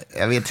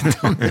 Jag vet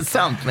inte om det är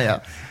sant, men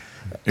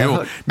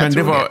men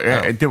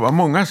det var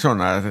många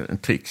sådana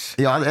tricks.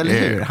 Ja,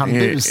 eller hur? Han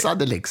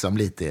busade liksom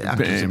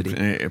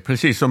lite.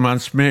 Precis som man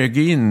smög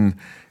in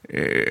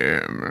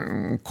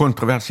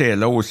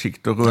kontroversiella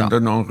åsikter under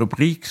någon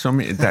rubrik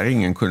där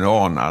ingen kunde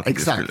ana att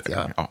exakt, det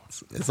skulle... Ja.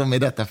 Som i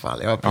detta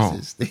fall. Ja,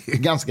 precis. Ja. Det är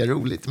ganska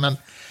roligt.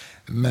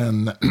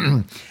 Men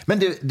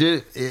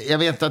du, jag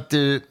vet att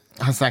du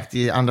har sagt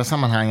i andra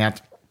sammanhang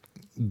att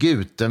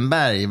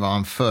Gutenberg var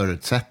en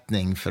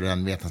förutsättning för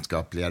den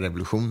vetenskapliga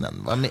revolutionen.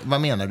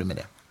 Vad menar du med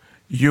det?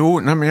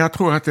 Jo, men jag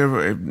tror att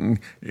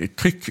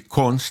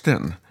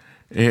tryckkonsten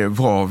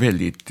var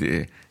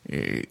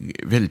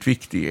väldigt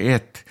viktig.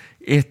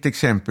 Ett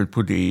exempel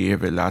på det är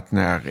väl att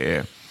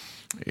när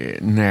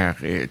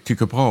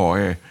Tycho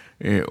Brahe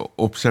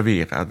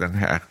observerar den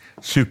här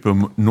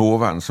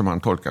supernovan som han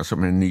tolkar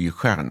som en ny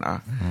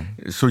stjärna,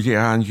 så ger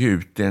han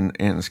ut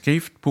en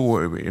skrift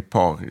på ett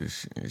par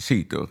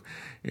sidor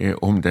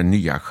om den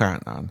nya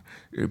stjärnan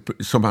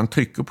som han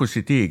trycker på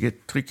sitt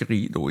eget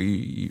tryckeri då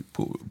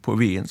på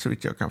Ven, så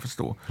vitt jag kan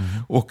förstå.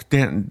 Och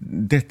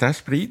detta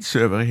sprids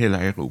över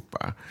hela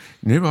Europa.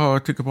 Nu har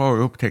Tycho Brahe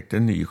upptäckt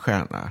en ny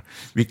stjärna,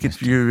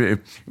 vilket ju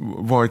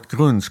var ett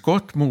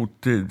grundskott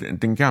mot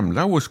den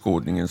gamla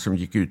åskådningen som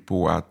gick ut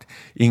på att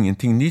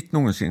ingenting nytt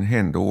någonsin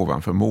hände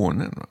ovanför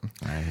månen.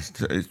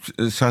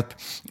 Så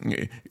att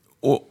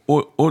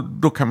och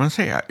då kan man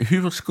säga,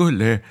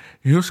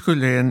 hur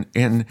skulle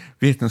en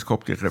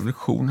vetenskaplig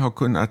revolution ha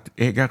kunnat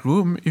äga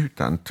rum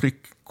utan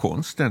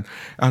tryckkonsten?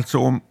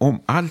 Alltså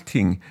om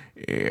allting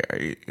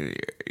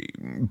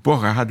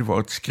bara hade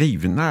varit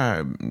skrivna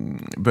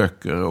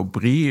böcker och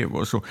brev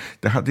och så.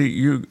 Det hade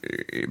ju...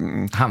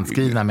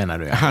 handskrivna menar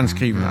du? Ja.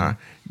 Handskrivna.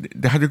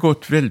 Det hade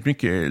gått väldigt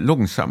mycket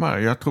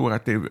långsammare. Jag tror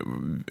att det är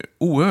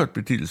oerhört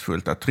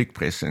betydelsefullt att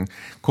tryckpressen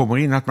kommer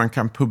in, att man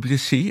kan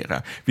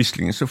publicera.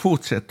 Visserligen så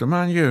fortsätter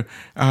man ju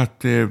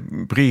att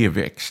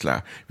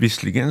brevväxla.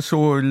 Visserligen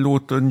så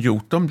låter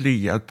Newton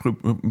bli att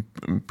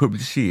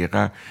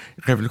publicera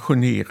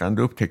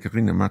revolutionerande upptäckter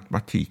inom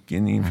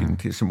matematiken,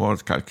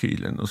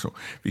 infinitesimalkalkylen och så.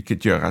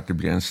 Vilket gör att det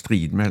blir en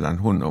strid mellan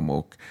honom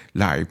och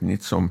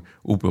Leibniz som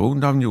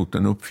oberoende av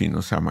Newton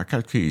uppfinner samma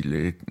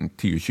kalkyl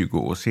 10-20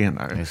 år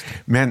senare.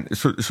 Men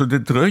så det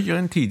dröjer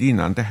en tid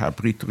innan det här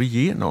bryter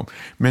igenom.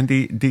 Men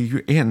det är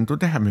ju ändå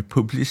det här med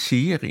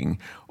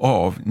publicering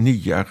av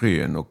nya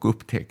rön och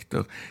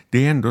upptäckter.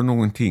 Det är ändå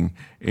någonting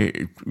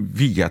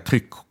via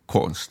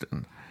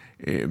tryckkonsten.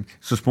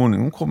 Så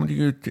småningom kommer det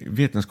ju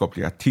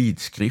vetenskapliga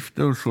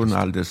tidskrifter,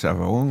 Journal des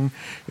Savants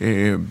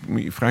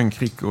i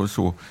Frankrike och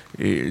så,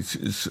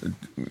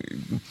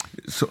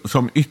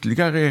 som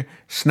ytterligare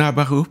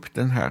snabbar upp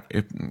den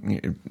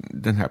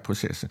här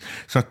processen.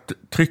 Så att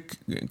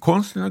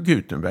tryckkonsten och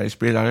Gutenberg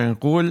spelar en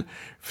roll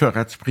för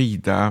att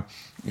sprida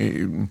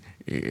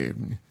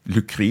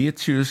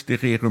Lucretius De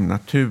Rerum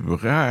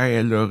Natura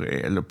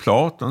eller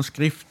Platons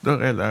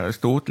skrifter eller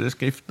Aristoteles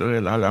skrifter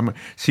eller alla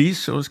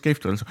Ciceros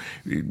skrifter.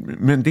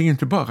 Men det är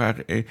inte bara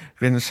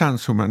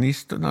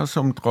renässanshumanisterna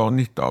som drar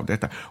nytta av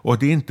detta. Och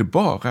det är inte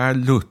bara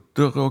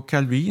Luther och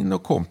Calvin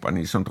och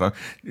kompani som drar.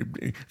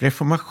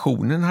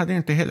 Reformationen hade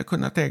inte heller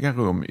kunnat äga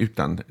rum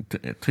utan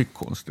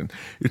tryckkonsten.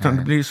 Utan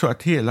det blir så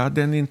att hela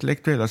den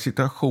intellektuella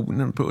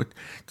situationen på ett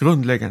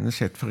grundläggande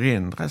sätt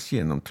förändras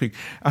genom tryck.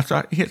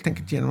 Alltså helt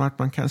enkelt genom att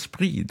man kan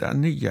sprida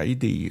nya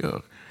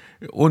idéer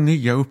och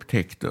nya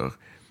upptäckter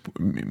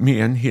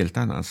med en helt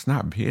annan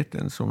snabbhet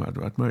än som hade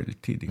varit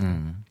möjligt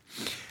tidigare.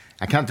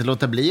 Jag kan inte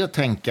låta bli att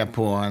tänka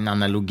på en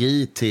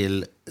analogi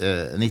till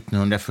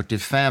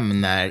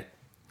 1945 när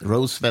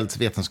Roosevelts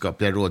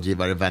vetenskapliga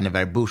rådgivare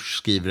Vannevar Bush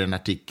skriver en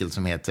artikel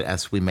som heter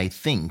As We May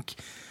Think,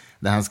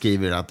 där han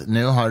skriver att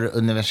nu har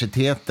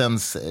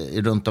universitetens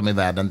runt om i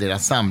världen,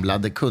 deras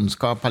samlade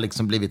kunskap har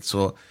liksom blivit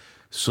så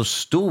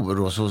stor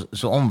och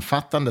så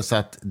omfattande så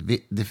att det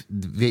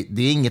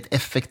är inget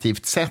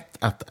effektivt sätt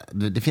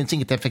det finns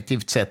inget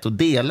effektivt sätt att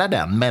dela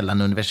den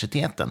mellan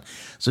universiteten.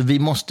 Så vi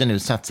måste nu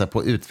satsa på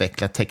att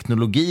utveckla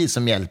teknologi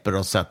som hjälper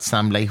oss att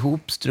samla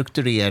ihop,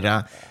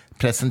 strukturera,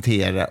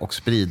 presentera och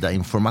sprida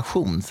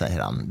information, säger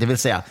han. Det vill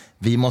säga,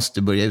 vi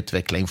måste börja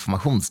utveckla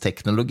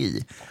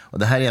informationsteknologi. Och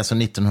det här är alltså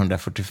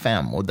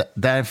 1945 och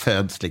där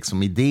föds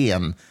liksom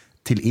idén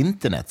till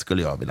internet,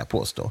 skulle jag vilja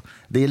påstå.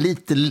 Det är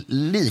lite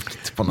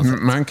likt på något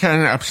sätt. Man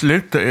kan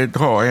absolut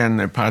dra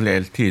en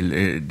parallell till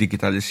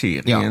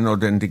digitaliseringen och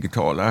den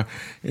digitala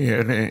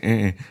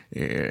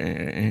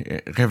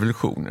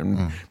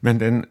revolutionen.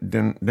 Men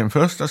den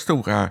första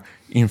stora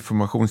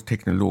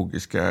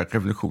informationsteknologiska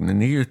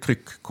revolutionen är ju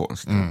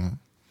tryckkonsten.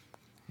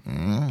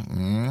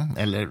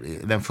 Eller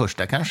den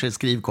första kanske är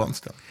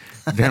skrivkonsten.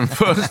 Den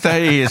första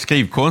är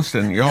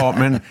skrivkonsten,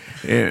 ja,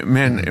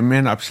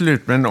 men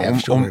absolut. Men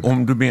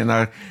om du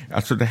menar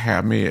alltså det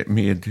här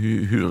med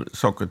hur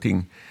saker och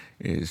ting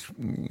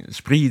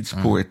sprids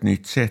på ett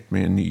nytt sätt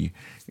med en ny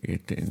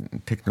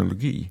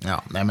teknologi.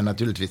 Ja, nej, men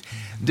naturligtvis.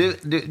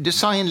 Du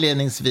sa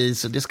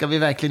inledningsvis, och det ska vi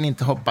verkligen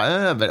inte hoppa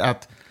över,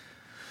 att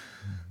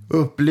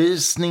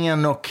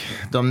upplysningen och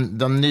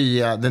den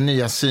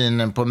nya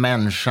synen på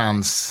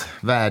människans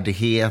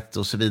värdighet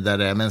och så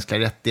vidare, mänskliga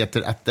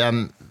rättigheter,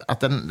 att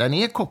den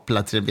är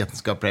kopplad till den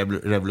vetenskapliga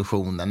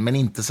revolutionen, men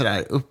inte så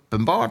där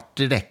uppenbart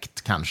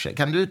direkt kanske.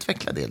 Kan du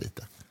utveckla det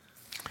lite?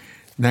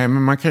 Nej,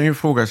 men man kan ju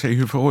fråga sig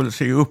hur förhåller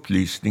sig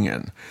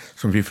upplysningen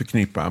som vi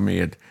förknippar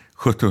med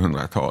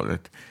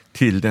 1700-talet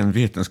till den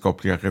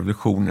vetenskapliga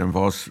revolutionen,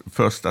 vars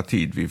första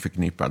tid vi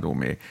förknippar då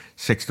med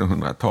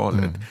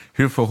 1600-talet.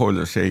 Hur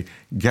förhåller sig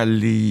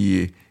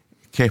Galilei,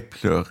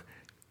 Kepler,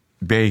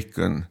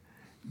 Bacon,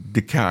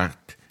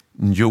 Descartes,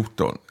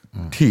 Newton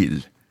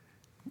till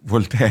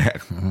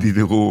Voltaire,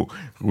 Diderot,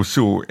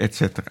 Rousseau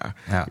etc.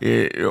 Ja.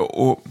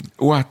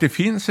 Och att det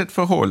finns ett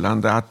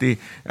förhållande,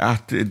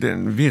 att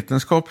den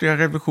vetenskapliga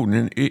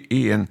revolutionen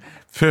är en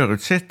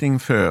förutsättning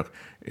för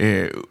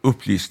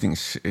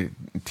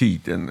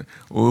upplysningstiden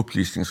och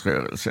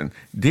upplysningsrörelsen.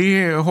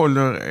 Det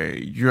håller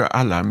ju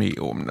alla med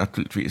om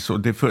naturligtvis, och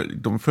det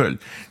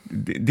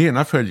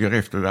ena följer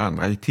efter det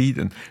andra i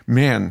tiden.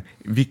 Men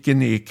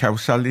vilken är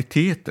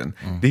kausaliteten?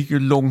 Det är ju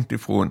långt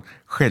ifrån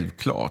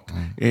självklart.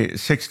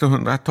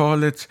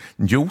 1600-talets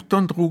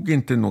Newton drog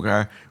inte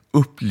några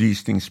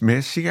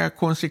upplysningsmässiga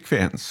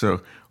konsekvenser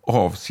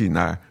av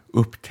sina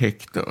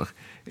upptäckter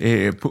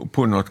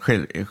på något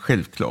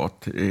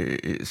självklart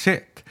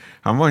sätt.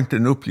 Han var inte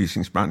en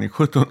upplysningsman i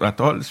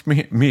 1700-talets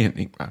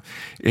mening.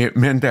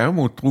 Men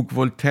däremot drog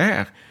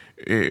Voltaire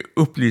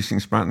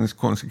upplysningsmannens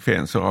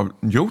konsekvenser av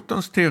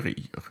Newtons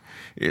teorier.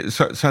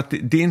 Så att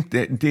det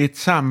är ett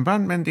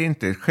samband, men det är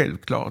inte ett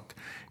självklart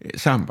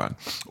samband.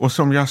 Och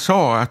som jag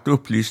sa, att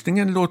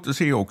upplysningen låter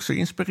sig också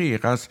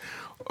inspireras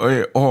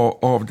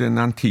av den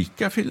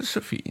antika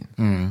filosofin.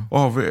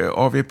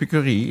 Av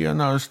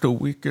epikureerna,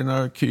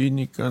 stoikerna,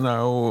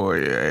 kynikerna och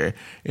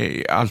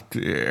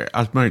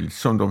allt möjligt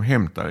som de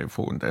hämtar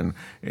ifrån den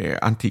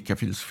antika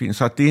filosofin.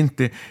 Så att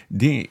det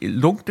är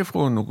långt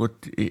ifrån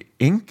något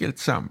enkelt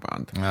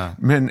samband. Ja.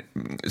 Men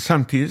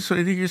samtidigt så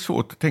är det ju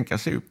svårt att tänka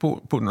sig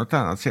på något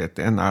annat sätt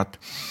än att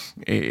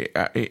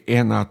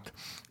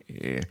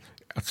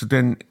alltså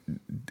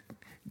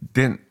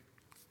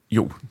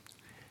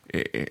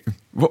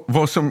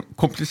vad som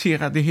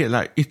komplicerar det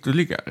hela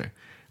ytterligare.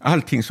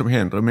 Allting som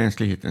händer i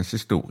mänsklighetens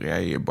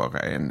historia är bara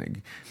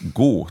en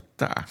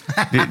gåta.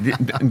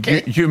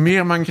 Ju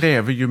mer man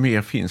gräver, ju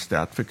mer finns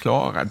det att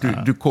förklara.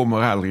 Du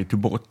kommer aldrig till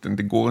botten.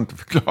 Det går inte att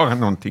förklara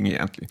någonting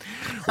egentligen.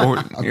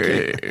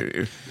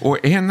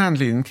 Och en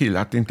anledning till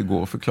att det inte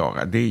går att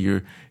förklara, det är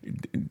ju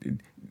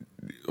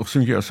och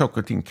som gör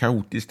saker och ting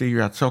kaotiskt, det är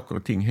ju att saker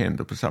och ting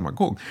händer på samma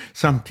gång.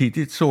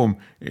 Samtidigt som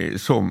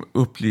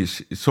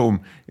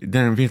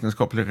den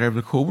vetenskapliga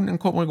revolutionen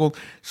kommer igång,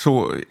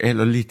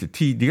 eller lite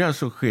tidigare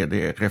så sker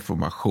det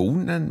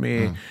reformationen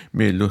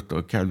med Luther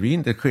och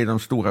Calvin. Det sker de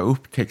stora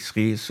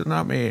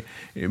upptäcktsresorna med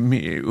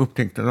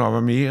upptäckten av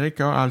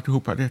Amerika och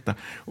alltihopa detta.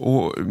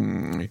 Och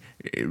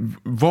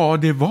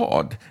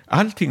vad?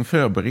 Allting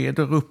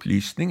förbereder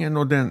upplysningen,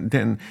 och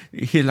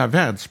hela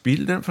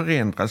världsbilden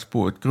förändras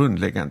på ett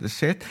grundläggande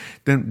sätt.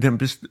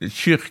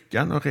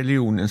 Kyrkan och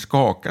religionen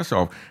skakas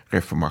av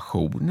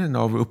reformationen,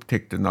 av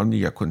upptäckten av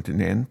nya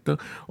kontinenter,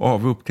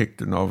 av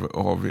upptäckten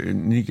av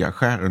nya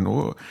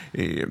stjärnor.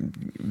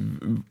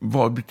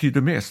 Vad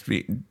betyder mest?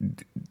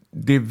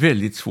 Det är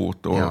väldigt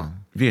svårt att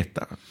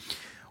veta.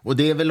 Och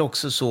det är väl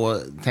också så,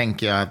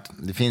 tänker jag, att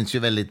det finns ju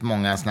väldigt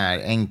många såna här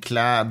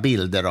enkla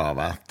bilder av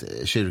att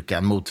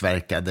kyrkan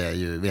motverkade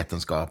ju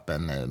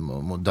vetenskapen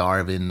mot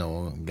Darwin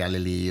och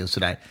Galilei och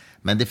sådär.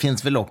 Men det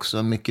finns väl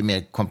också mycket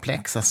mer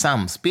komplexa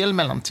samspel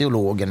mellan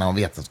teologerna och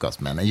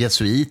vetenskapsmännen.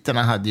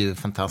 Jesuiterna hade ju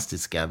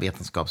fantastiska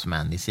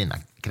vetenskapsmän i sina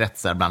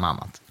kretsar bland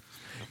annat.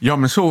 Ja,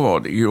 men så var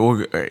det ju.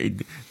 Och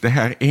det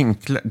här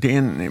enkla, det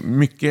är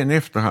mycket en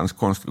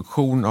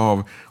efterhandskonstruktion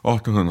av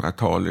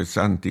 1800-talets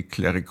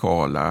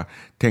antiklerikala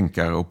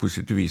tänkare och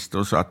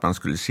positivister, så att man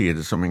skulle se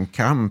det som en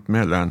kamp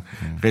mellan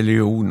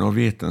religion och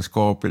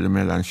vetenskap, eller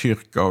mellan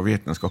kyrka och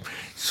vetenskap.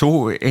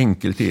 Så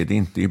enkelt är det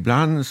inte.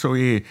 Ibland så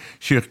är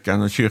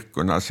kyrkan och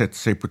kyrkorna sätter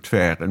sig på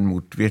tvären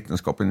mot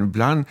vetenskapen.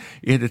 Ibland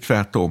är det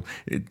tvärtom.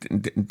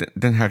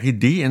 Den här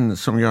idén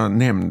som jag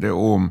nämnde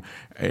om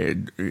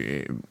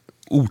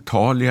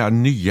otaliga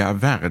nya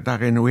världar,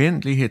 en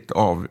oändlighet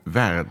av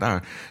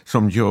världar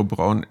som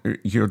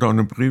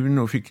Giordano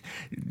Bruno fick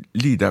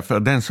lida för.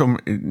 Den som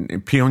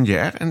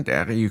pionjären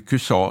där är ju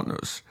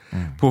Cusanus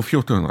på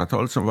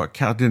 1400-talet, som var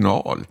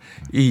kardinal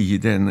i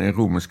den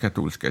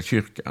romersk-katolska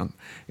kyrkan.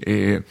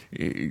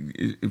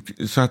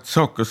 Så att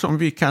saker som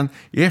vi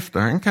i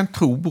efterhand kan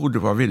tro borde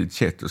vara väldigt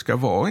kätterska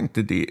var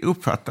inte det,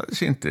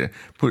 uppfattades inte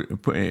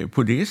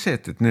på det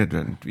sättet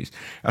nödvändigtvis.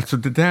 Alltså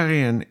det där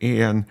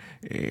är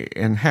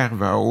en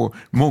härva, och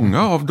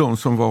många av dem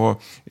som var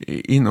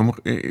inom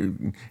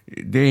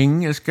det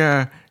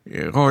engelska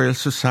Royal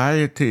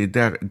Society,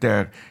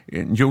 där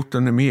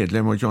Newton är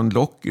medlem och John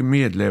Locke är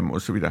medlem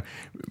och så vidare.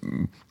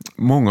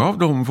 Många av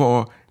dem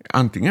var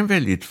antingen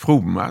väldigt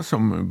fromma,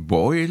 som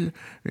Boyle,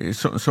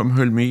 som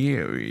höll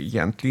med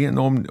egentligen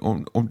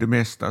om det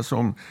mesta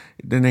som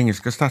den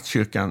engelska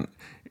statskyrkan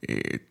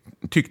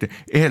tyckte.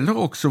 Eller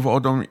också var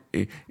de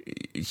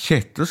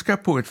kätterska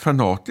på ett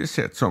fanatiskt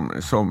sätt,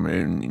 som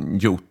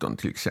Newton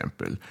till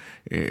exempel.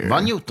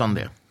 Var Newton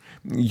det?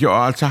 Ja,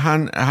 alltså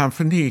han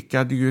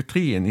förnekade ju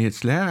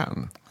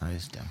treenighetsläran. Ja,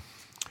 just det.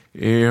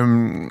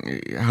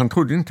 Han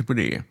trodde inte på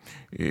det.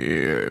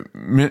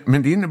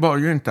 Men det innebar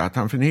ju inte att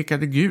han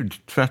förnekade Gud,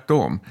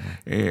 tvärtom.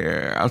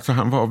 Alltså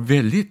han var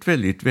väldigt,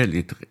 väldigt,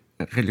 väldigt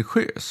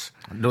religiös.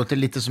 Det låter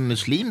lite som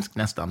muslimsk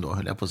nästan då,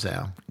 höll jag på att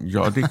säga.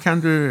 Ja, det kan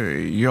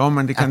du... Ja,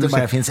 men det kan att det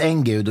bara finns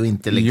en Gud och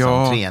inte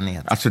liksom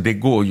treenighet. Alltså det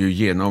går ju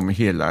genom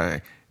hela...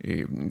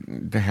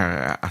 det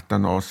här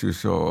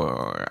Athanasius och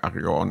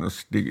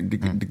Arianus,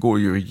 det går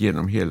ju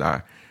genom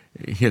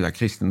hela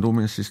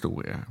kristendomens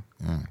historia.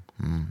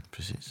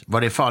 Precis.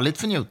 Var det farligt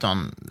för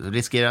Newton?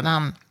 Riskerade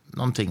han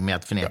någonting med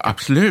att förneka?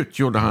 Absolut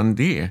gjorde han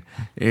det,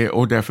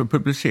 och därför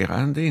publicerade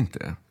han det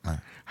inte. Nej.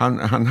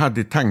 Han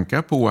hade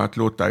tankar på att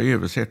låta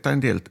översätta en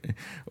del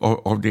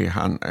av det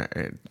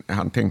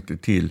han tänkte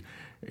till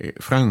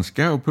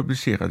franska och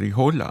publicerade i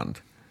Holland.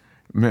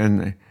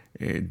 Men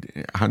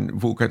han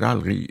vågade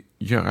aldrig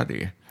göra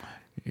det.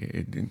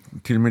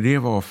 Till och med det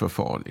var för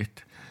farligt.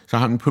 Så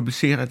han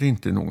publicerade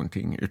inte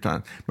någonting,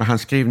 men han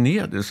skrev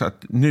ner det så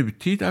att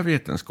nutida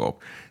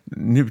vetenskap,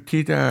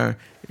 nutida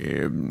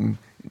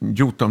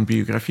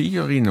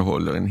Newton-biografier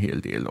innehåller en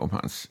hel del om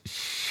hans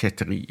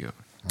kätterier.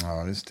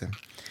 Ja, just det.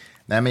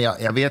 Nej, men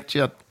jag vet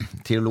ju att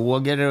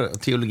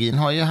teologin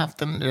har ju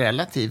haft en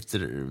relativt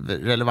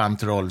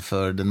relevant roll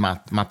för den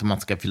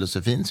matematiska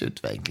filosofins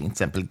utveckling. Till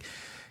exempel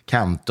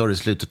Kantor i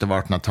slutet av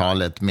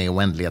 1800-talet med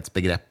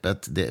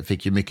oändlighetsbegreppet. Det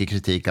fick ju mycket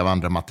kritik av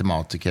andra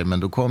matematiker, men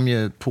då kom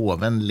ju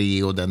påven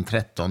Leo den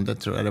 13,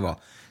 tror jag det var,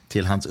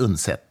 till hans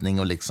undsättning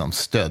och liksom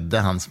stödde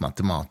hans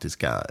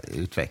matematiska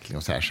utveckling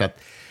och så här.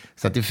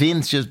 Så att det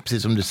finns ju,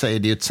 precis som du säger,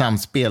 det är ju ett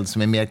samspel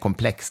som är mer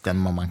komplext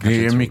än vad man kanske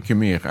tror. Det är mycket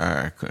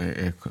mer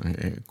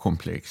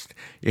komplext.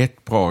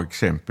 Ett bra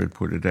exempel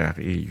på det där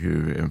är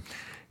ju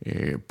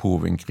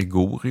påven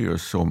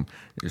Gregorius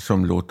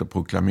som låter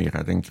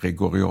proklamera den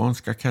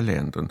gregorianska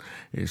kalendern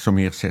som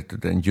ersätter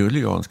den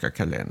julianska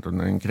kalendern.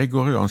 Den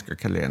gregorianska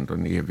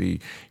kalendern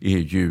är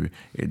ju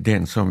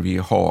den som vi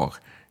har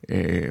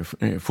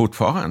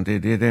fortfarande.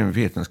 Det är den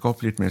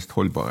vetenskapligt mest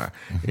hållbara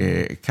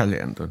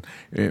kalendern.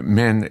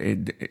 Men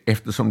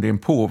eftersom det är en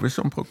påve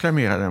som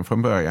proklamerar den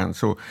från början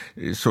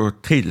så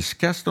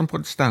trilskas de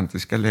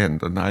protestantiska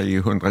länderna i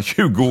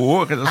 120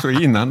 år eller så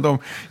innan de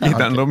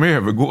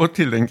övergår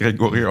till den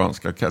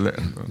gregorianska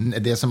kalendern.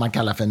 Det som man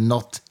kallar för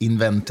not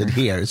invented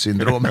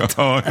here-syndromet.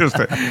 Ja,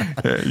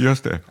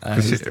 just det.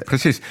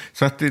 Precis.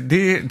 Så att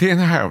det är en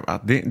härva.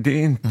 Det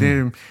är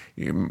inte,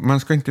 man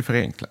ska inte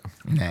förenkla.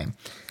 Nej.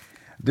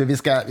 Du, vi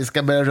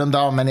ska börja runda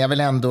av,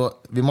 men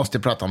vi måste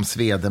prata om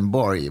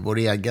Swedenborg, vår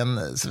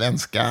egen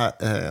svenska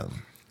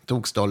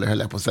tokstolle, höll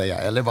jag på att säga.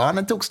 Eller var han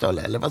en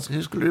tokstolle? Eller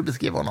hur skulle du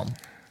beskriva honom?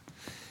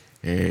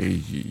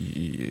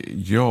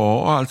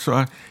 Ja,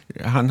 alltså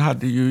han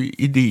hade ju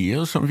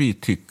idéer som vi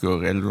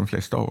tycker, eller de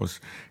flesta av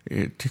oss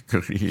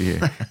tycker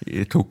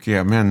är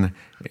tokiga,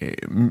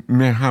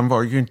 men han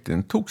var ju inte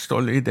en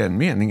tokstolle i den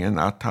meningen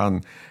att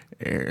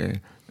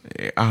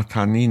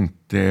han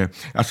inte,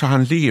 alltså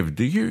han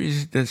levde ju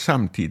i det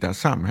samtida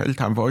samhället.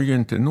 Han var ju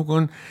inte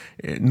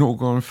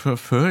någon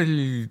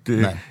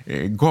förföljd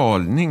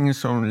galning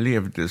som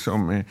levde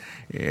som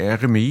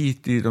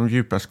eremit i de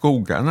djupa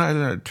skogarna,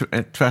 eller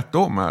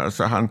tvärtom.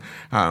 Alltså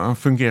han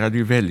fungerade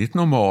ju väldigt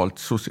normalt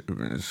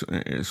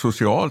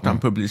socialt. Han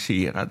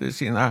publicerade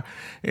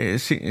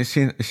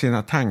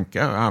sina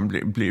tankar.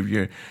 Han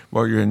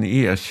var ju en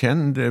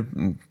erkänd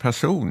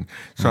person.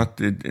 Så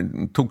att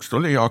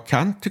Tokstol och jag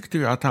tyckte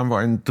ju att han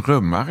var en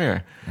drömmare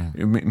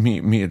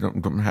med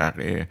de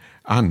här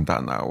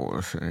andarna.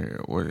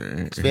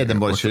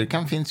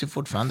 Swedenborgskyrkan finns ju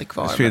fortfarande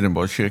kvar.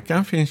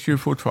 Swedenborgskyrkan finns ju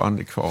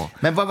fortfarande kvar.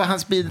 Men vad var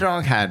hans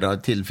bidrag här då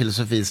till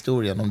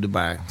filosofihistorien, om du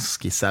bara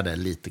skissade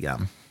lite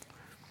grann?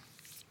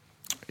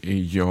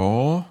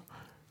 Ja,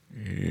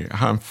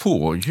 han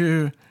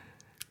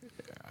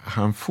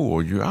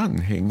får ju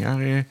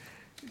anhängare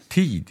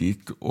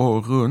tidigt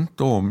och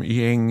runt om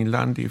i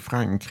England, i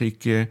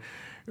Frankrike.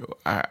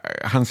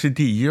 Hans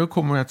idéer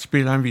kommer att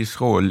spela en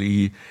viss roll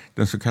i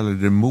den så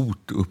kallade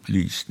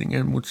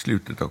motupplysningen mot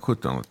slutet av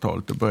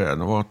 1700-talet och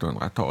början av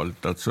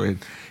 1800-talet. Alltså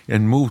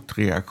en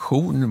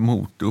motreaktion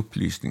mot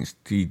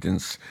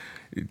upplysningstidens,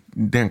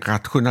 den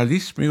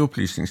rationalism i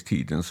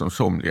upplysningstiden som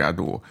somliga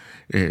då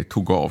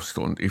tog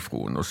avstånd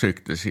ifrån och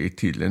sökte sig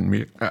till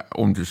en,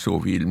 om du så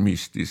vill,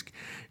 mystisk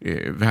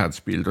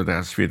världsbild, och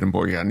där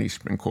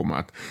swedenborgianismen kommer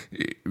att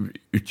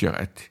utgöra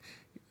ett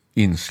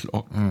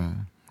inslag.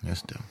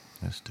 Just det.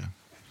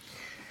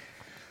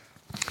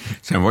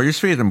 Sen var ju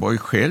Swedenborg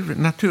själv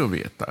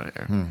naturvetare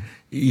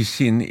i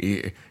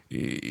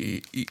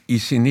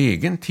sin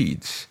egen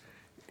tids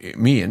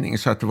mening,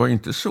 så att det var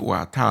inte så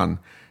att han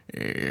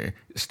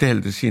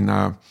ställde sin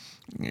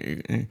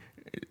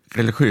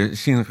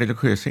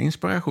religiösa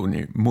inspiration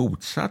i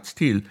motsats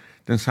till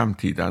den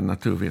samtida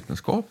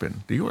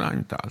naturvetenskapen. Det gjorde han ju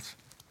inte alls.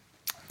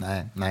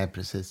 Nej,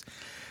 precis.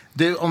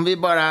 Du, om vi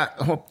bara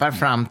hoppar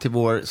fram till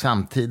vår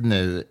samtid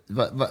nu,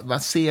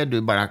 vad ser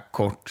du bara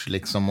kort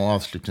liksom, och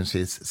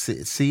avslutningsvis,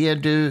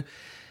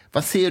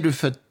 vad ser du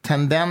för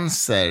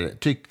tendenser?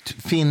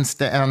 Finns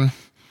det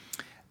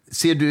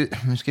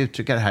hur ska jag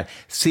uttrycka det här?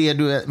 Ser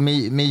du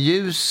med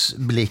ljus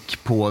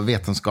blick på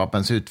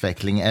vetenskapens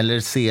utveckling, eller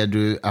ser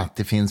du att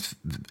det finns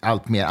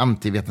allt mer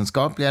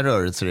antivetenskapliga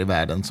rörelser i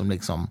världen som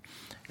liksom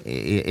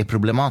är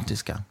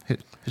problematiska?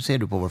 Hur ser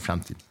du på vår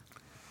framtid?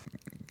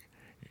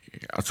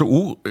 Alltså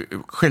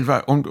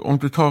om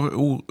du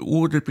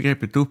tar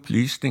begreppet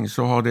upplysning,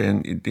 så har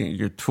det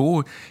ju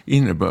två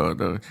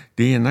innebörder.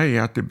 Det ena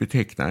är att det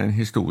betecknar en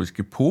historisk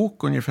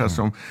epok, ungefär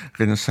som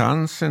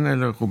renässansen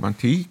eller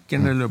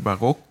romantiken eller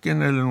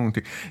barocken eller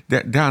någonting.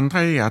 Det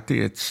andra är att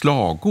det är ett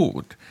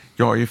slagord.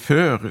 Jag är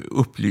för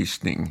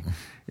upplysning.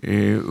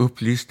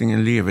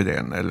 Upplysningen lever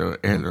den,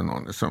 eller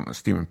någon som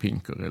Steven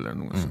Pinker eller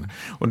någon sån.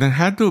 Och den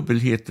här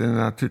dubbelheten är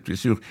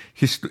naturligtvis ur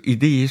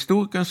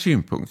idéhistorikens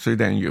synpunkt så är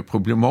den ju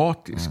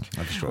problematisk.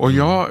 Och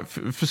jag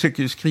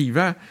försöker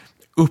skriva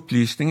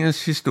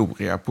upplysningens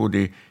historia på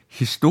det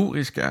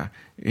historiska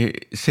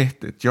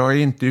sättet. Jag är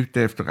inte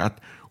ute efter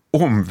att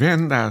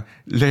omvända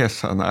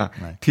läsarna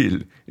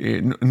till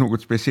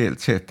något speciellt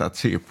sätt att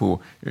se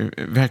på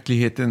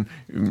verkligheten,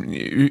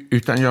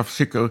 utan jag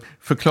försöker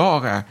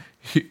förklara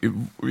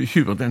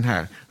hur den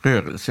här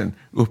rörelsen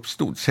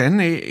uppstod.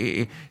 Sen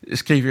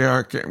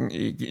skriver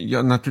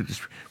jag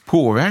naturligtvis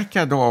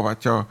påverkad av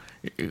att jag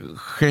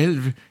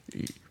själv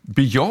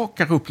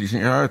bejakar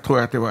upplysning. Jag tror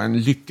att det var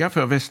en lycka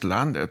för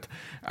västlandet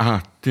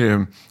att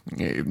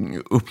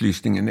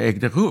upplysningen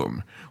ägde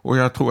rum. Och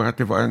jag tror att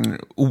det var en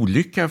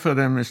olycka för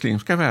den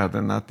muslimska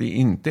världen att det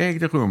inte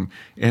ägde rum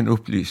en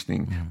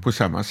upplysning på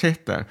samma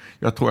sätt där.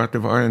 Jag tror att det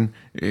var en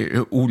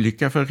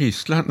olycka för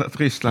Ryssland att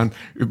Ryssland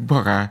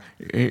bara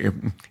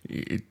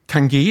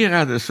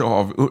tangerades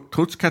av,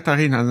 trots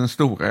Katarina den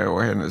stora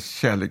och hennes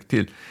kärlek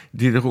till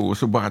Diderot,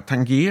 så bara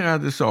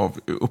tangerades av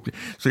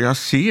så jag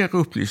ser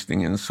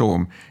upplysningen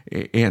som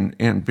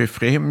en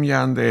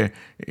befrämjande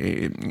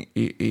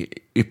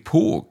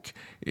epok.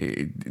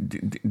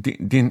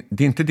 Det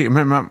är inte det,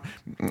 men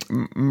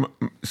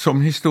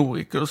som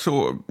historiker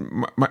så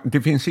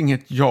det finns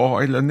inget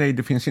ja eller nej,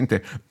 det finns inte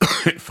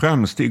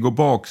framsteg och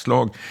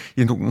bakslag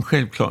i någon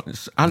självklar.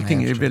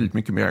 Allting är väldigt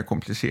mycket mer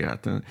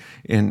komplicerat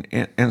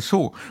än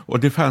så. Och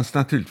det fanns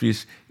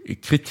naturligtvis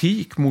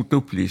kritik mot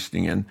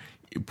upplysningen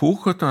på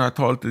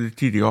 1700-talet och det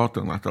tidiga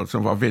 1800-talet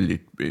som var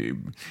väldigt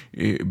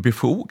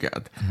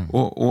befogad.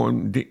 Och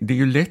det är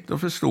ju lätt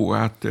att förstå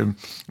att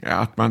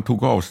man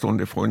tog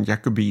avstånd från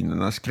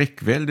jakobinernas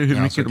skräckvälde,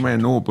 hur mycket de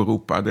än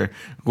åberopade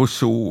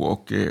Rousseau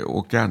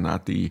och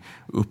annat i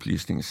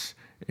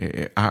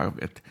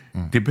upplysningsarvet.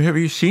 Det behöver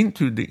ju sin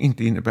tur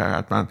inte innebära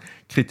att man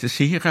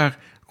kritiserar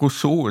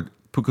Rousseau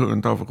på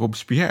grund av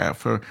Robespierre,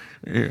 för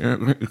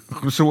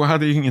Rousseau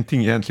hade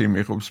ingenting egentligen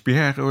med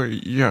Robespierre att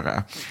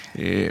göra.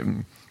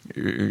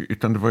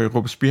 Utan det var ju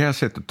Robespierres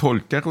sätt att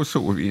tolka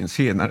Rousseau vid en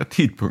senare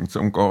tidpunkt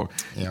som gav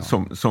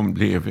som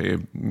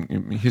blev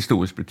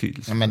historisk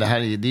betydelse. Ja, men det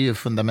är ju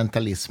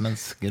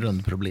fundamentalismens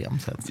grundproblem,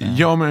 så att säga.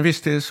 Ja, men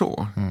visst är det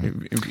så.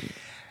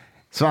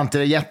 Svante,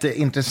 det är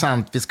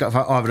jätteintressant. Vi ska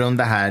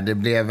avrunda här. Det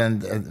blev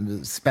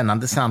en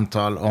spännande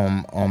samtal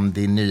om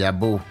din nya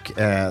bok.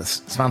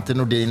 Svante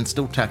Nordin,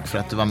 stort tack för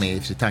att du var med i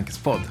Fri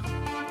Tankespodd.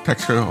 Tack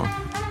ska du ha.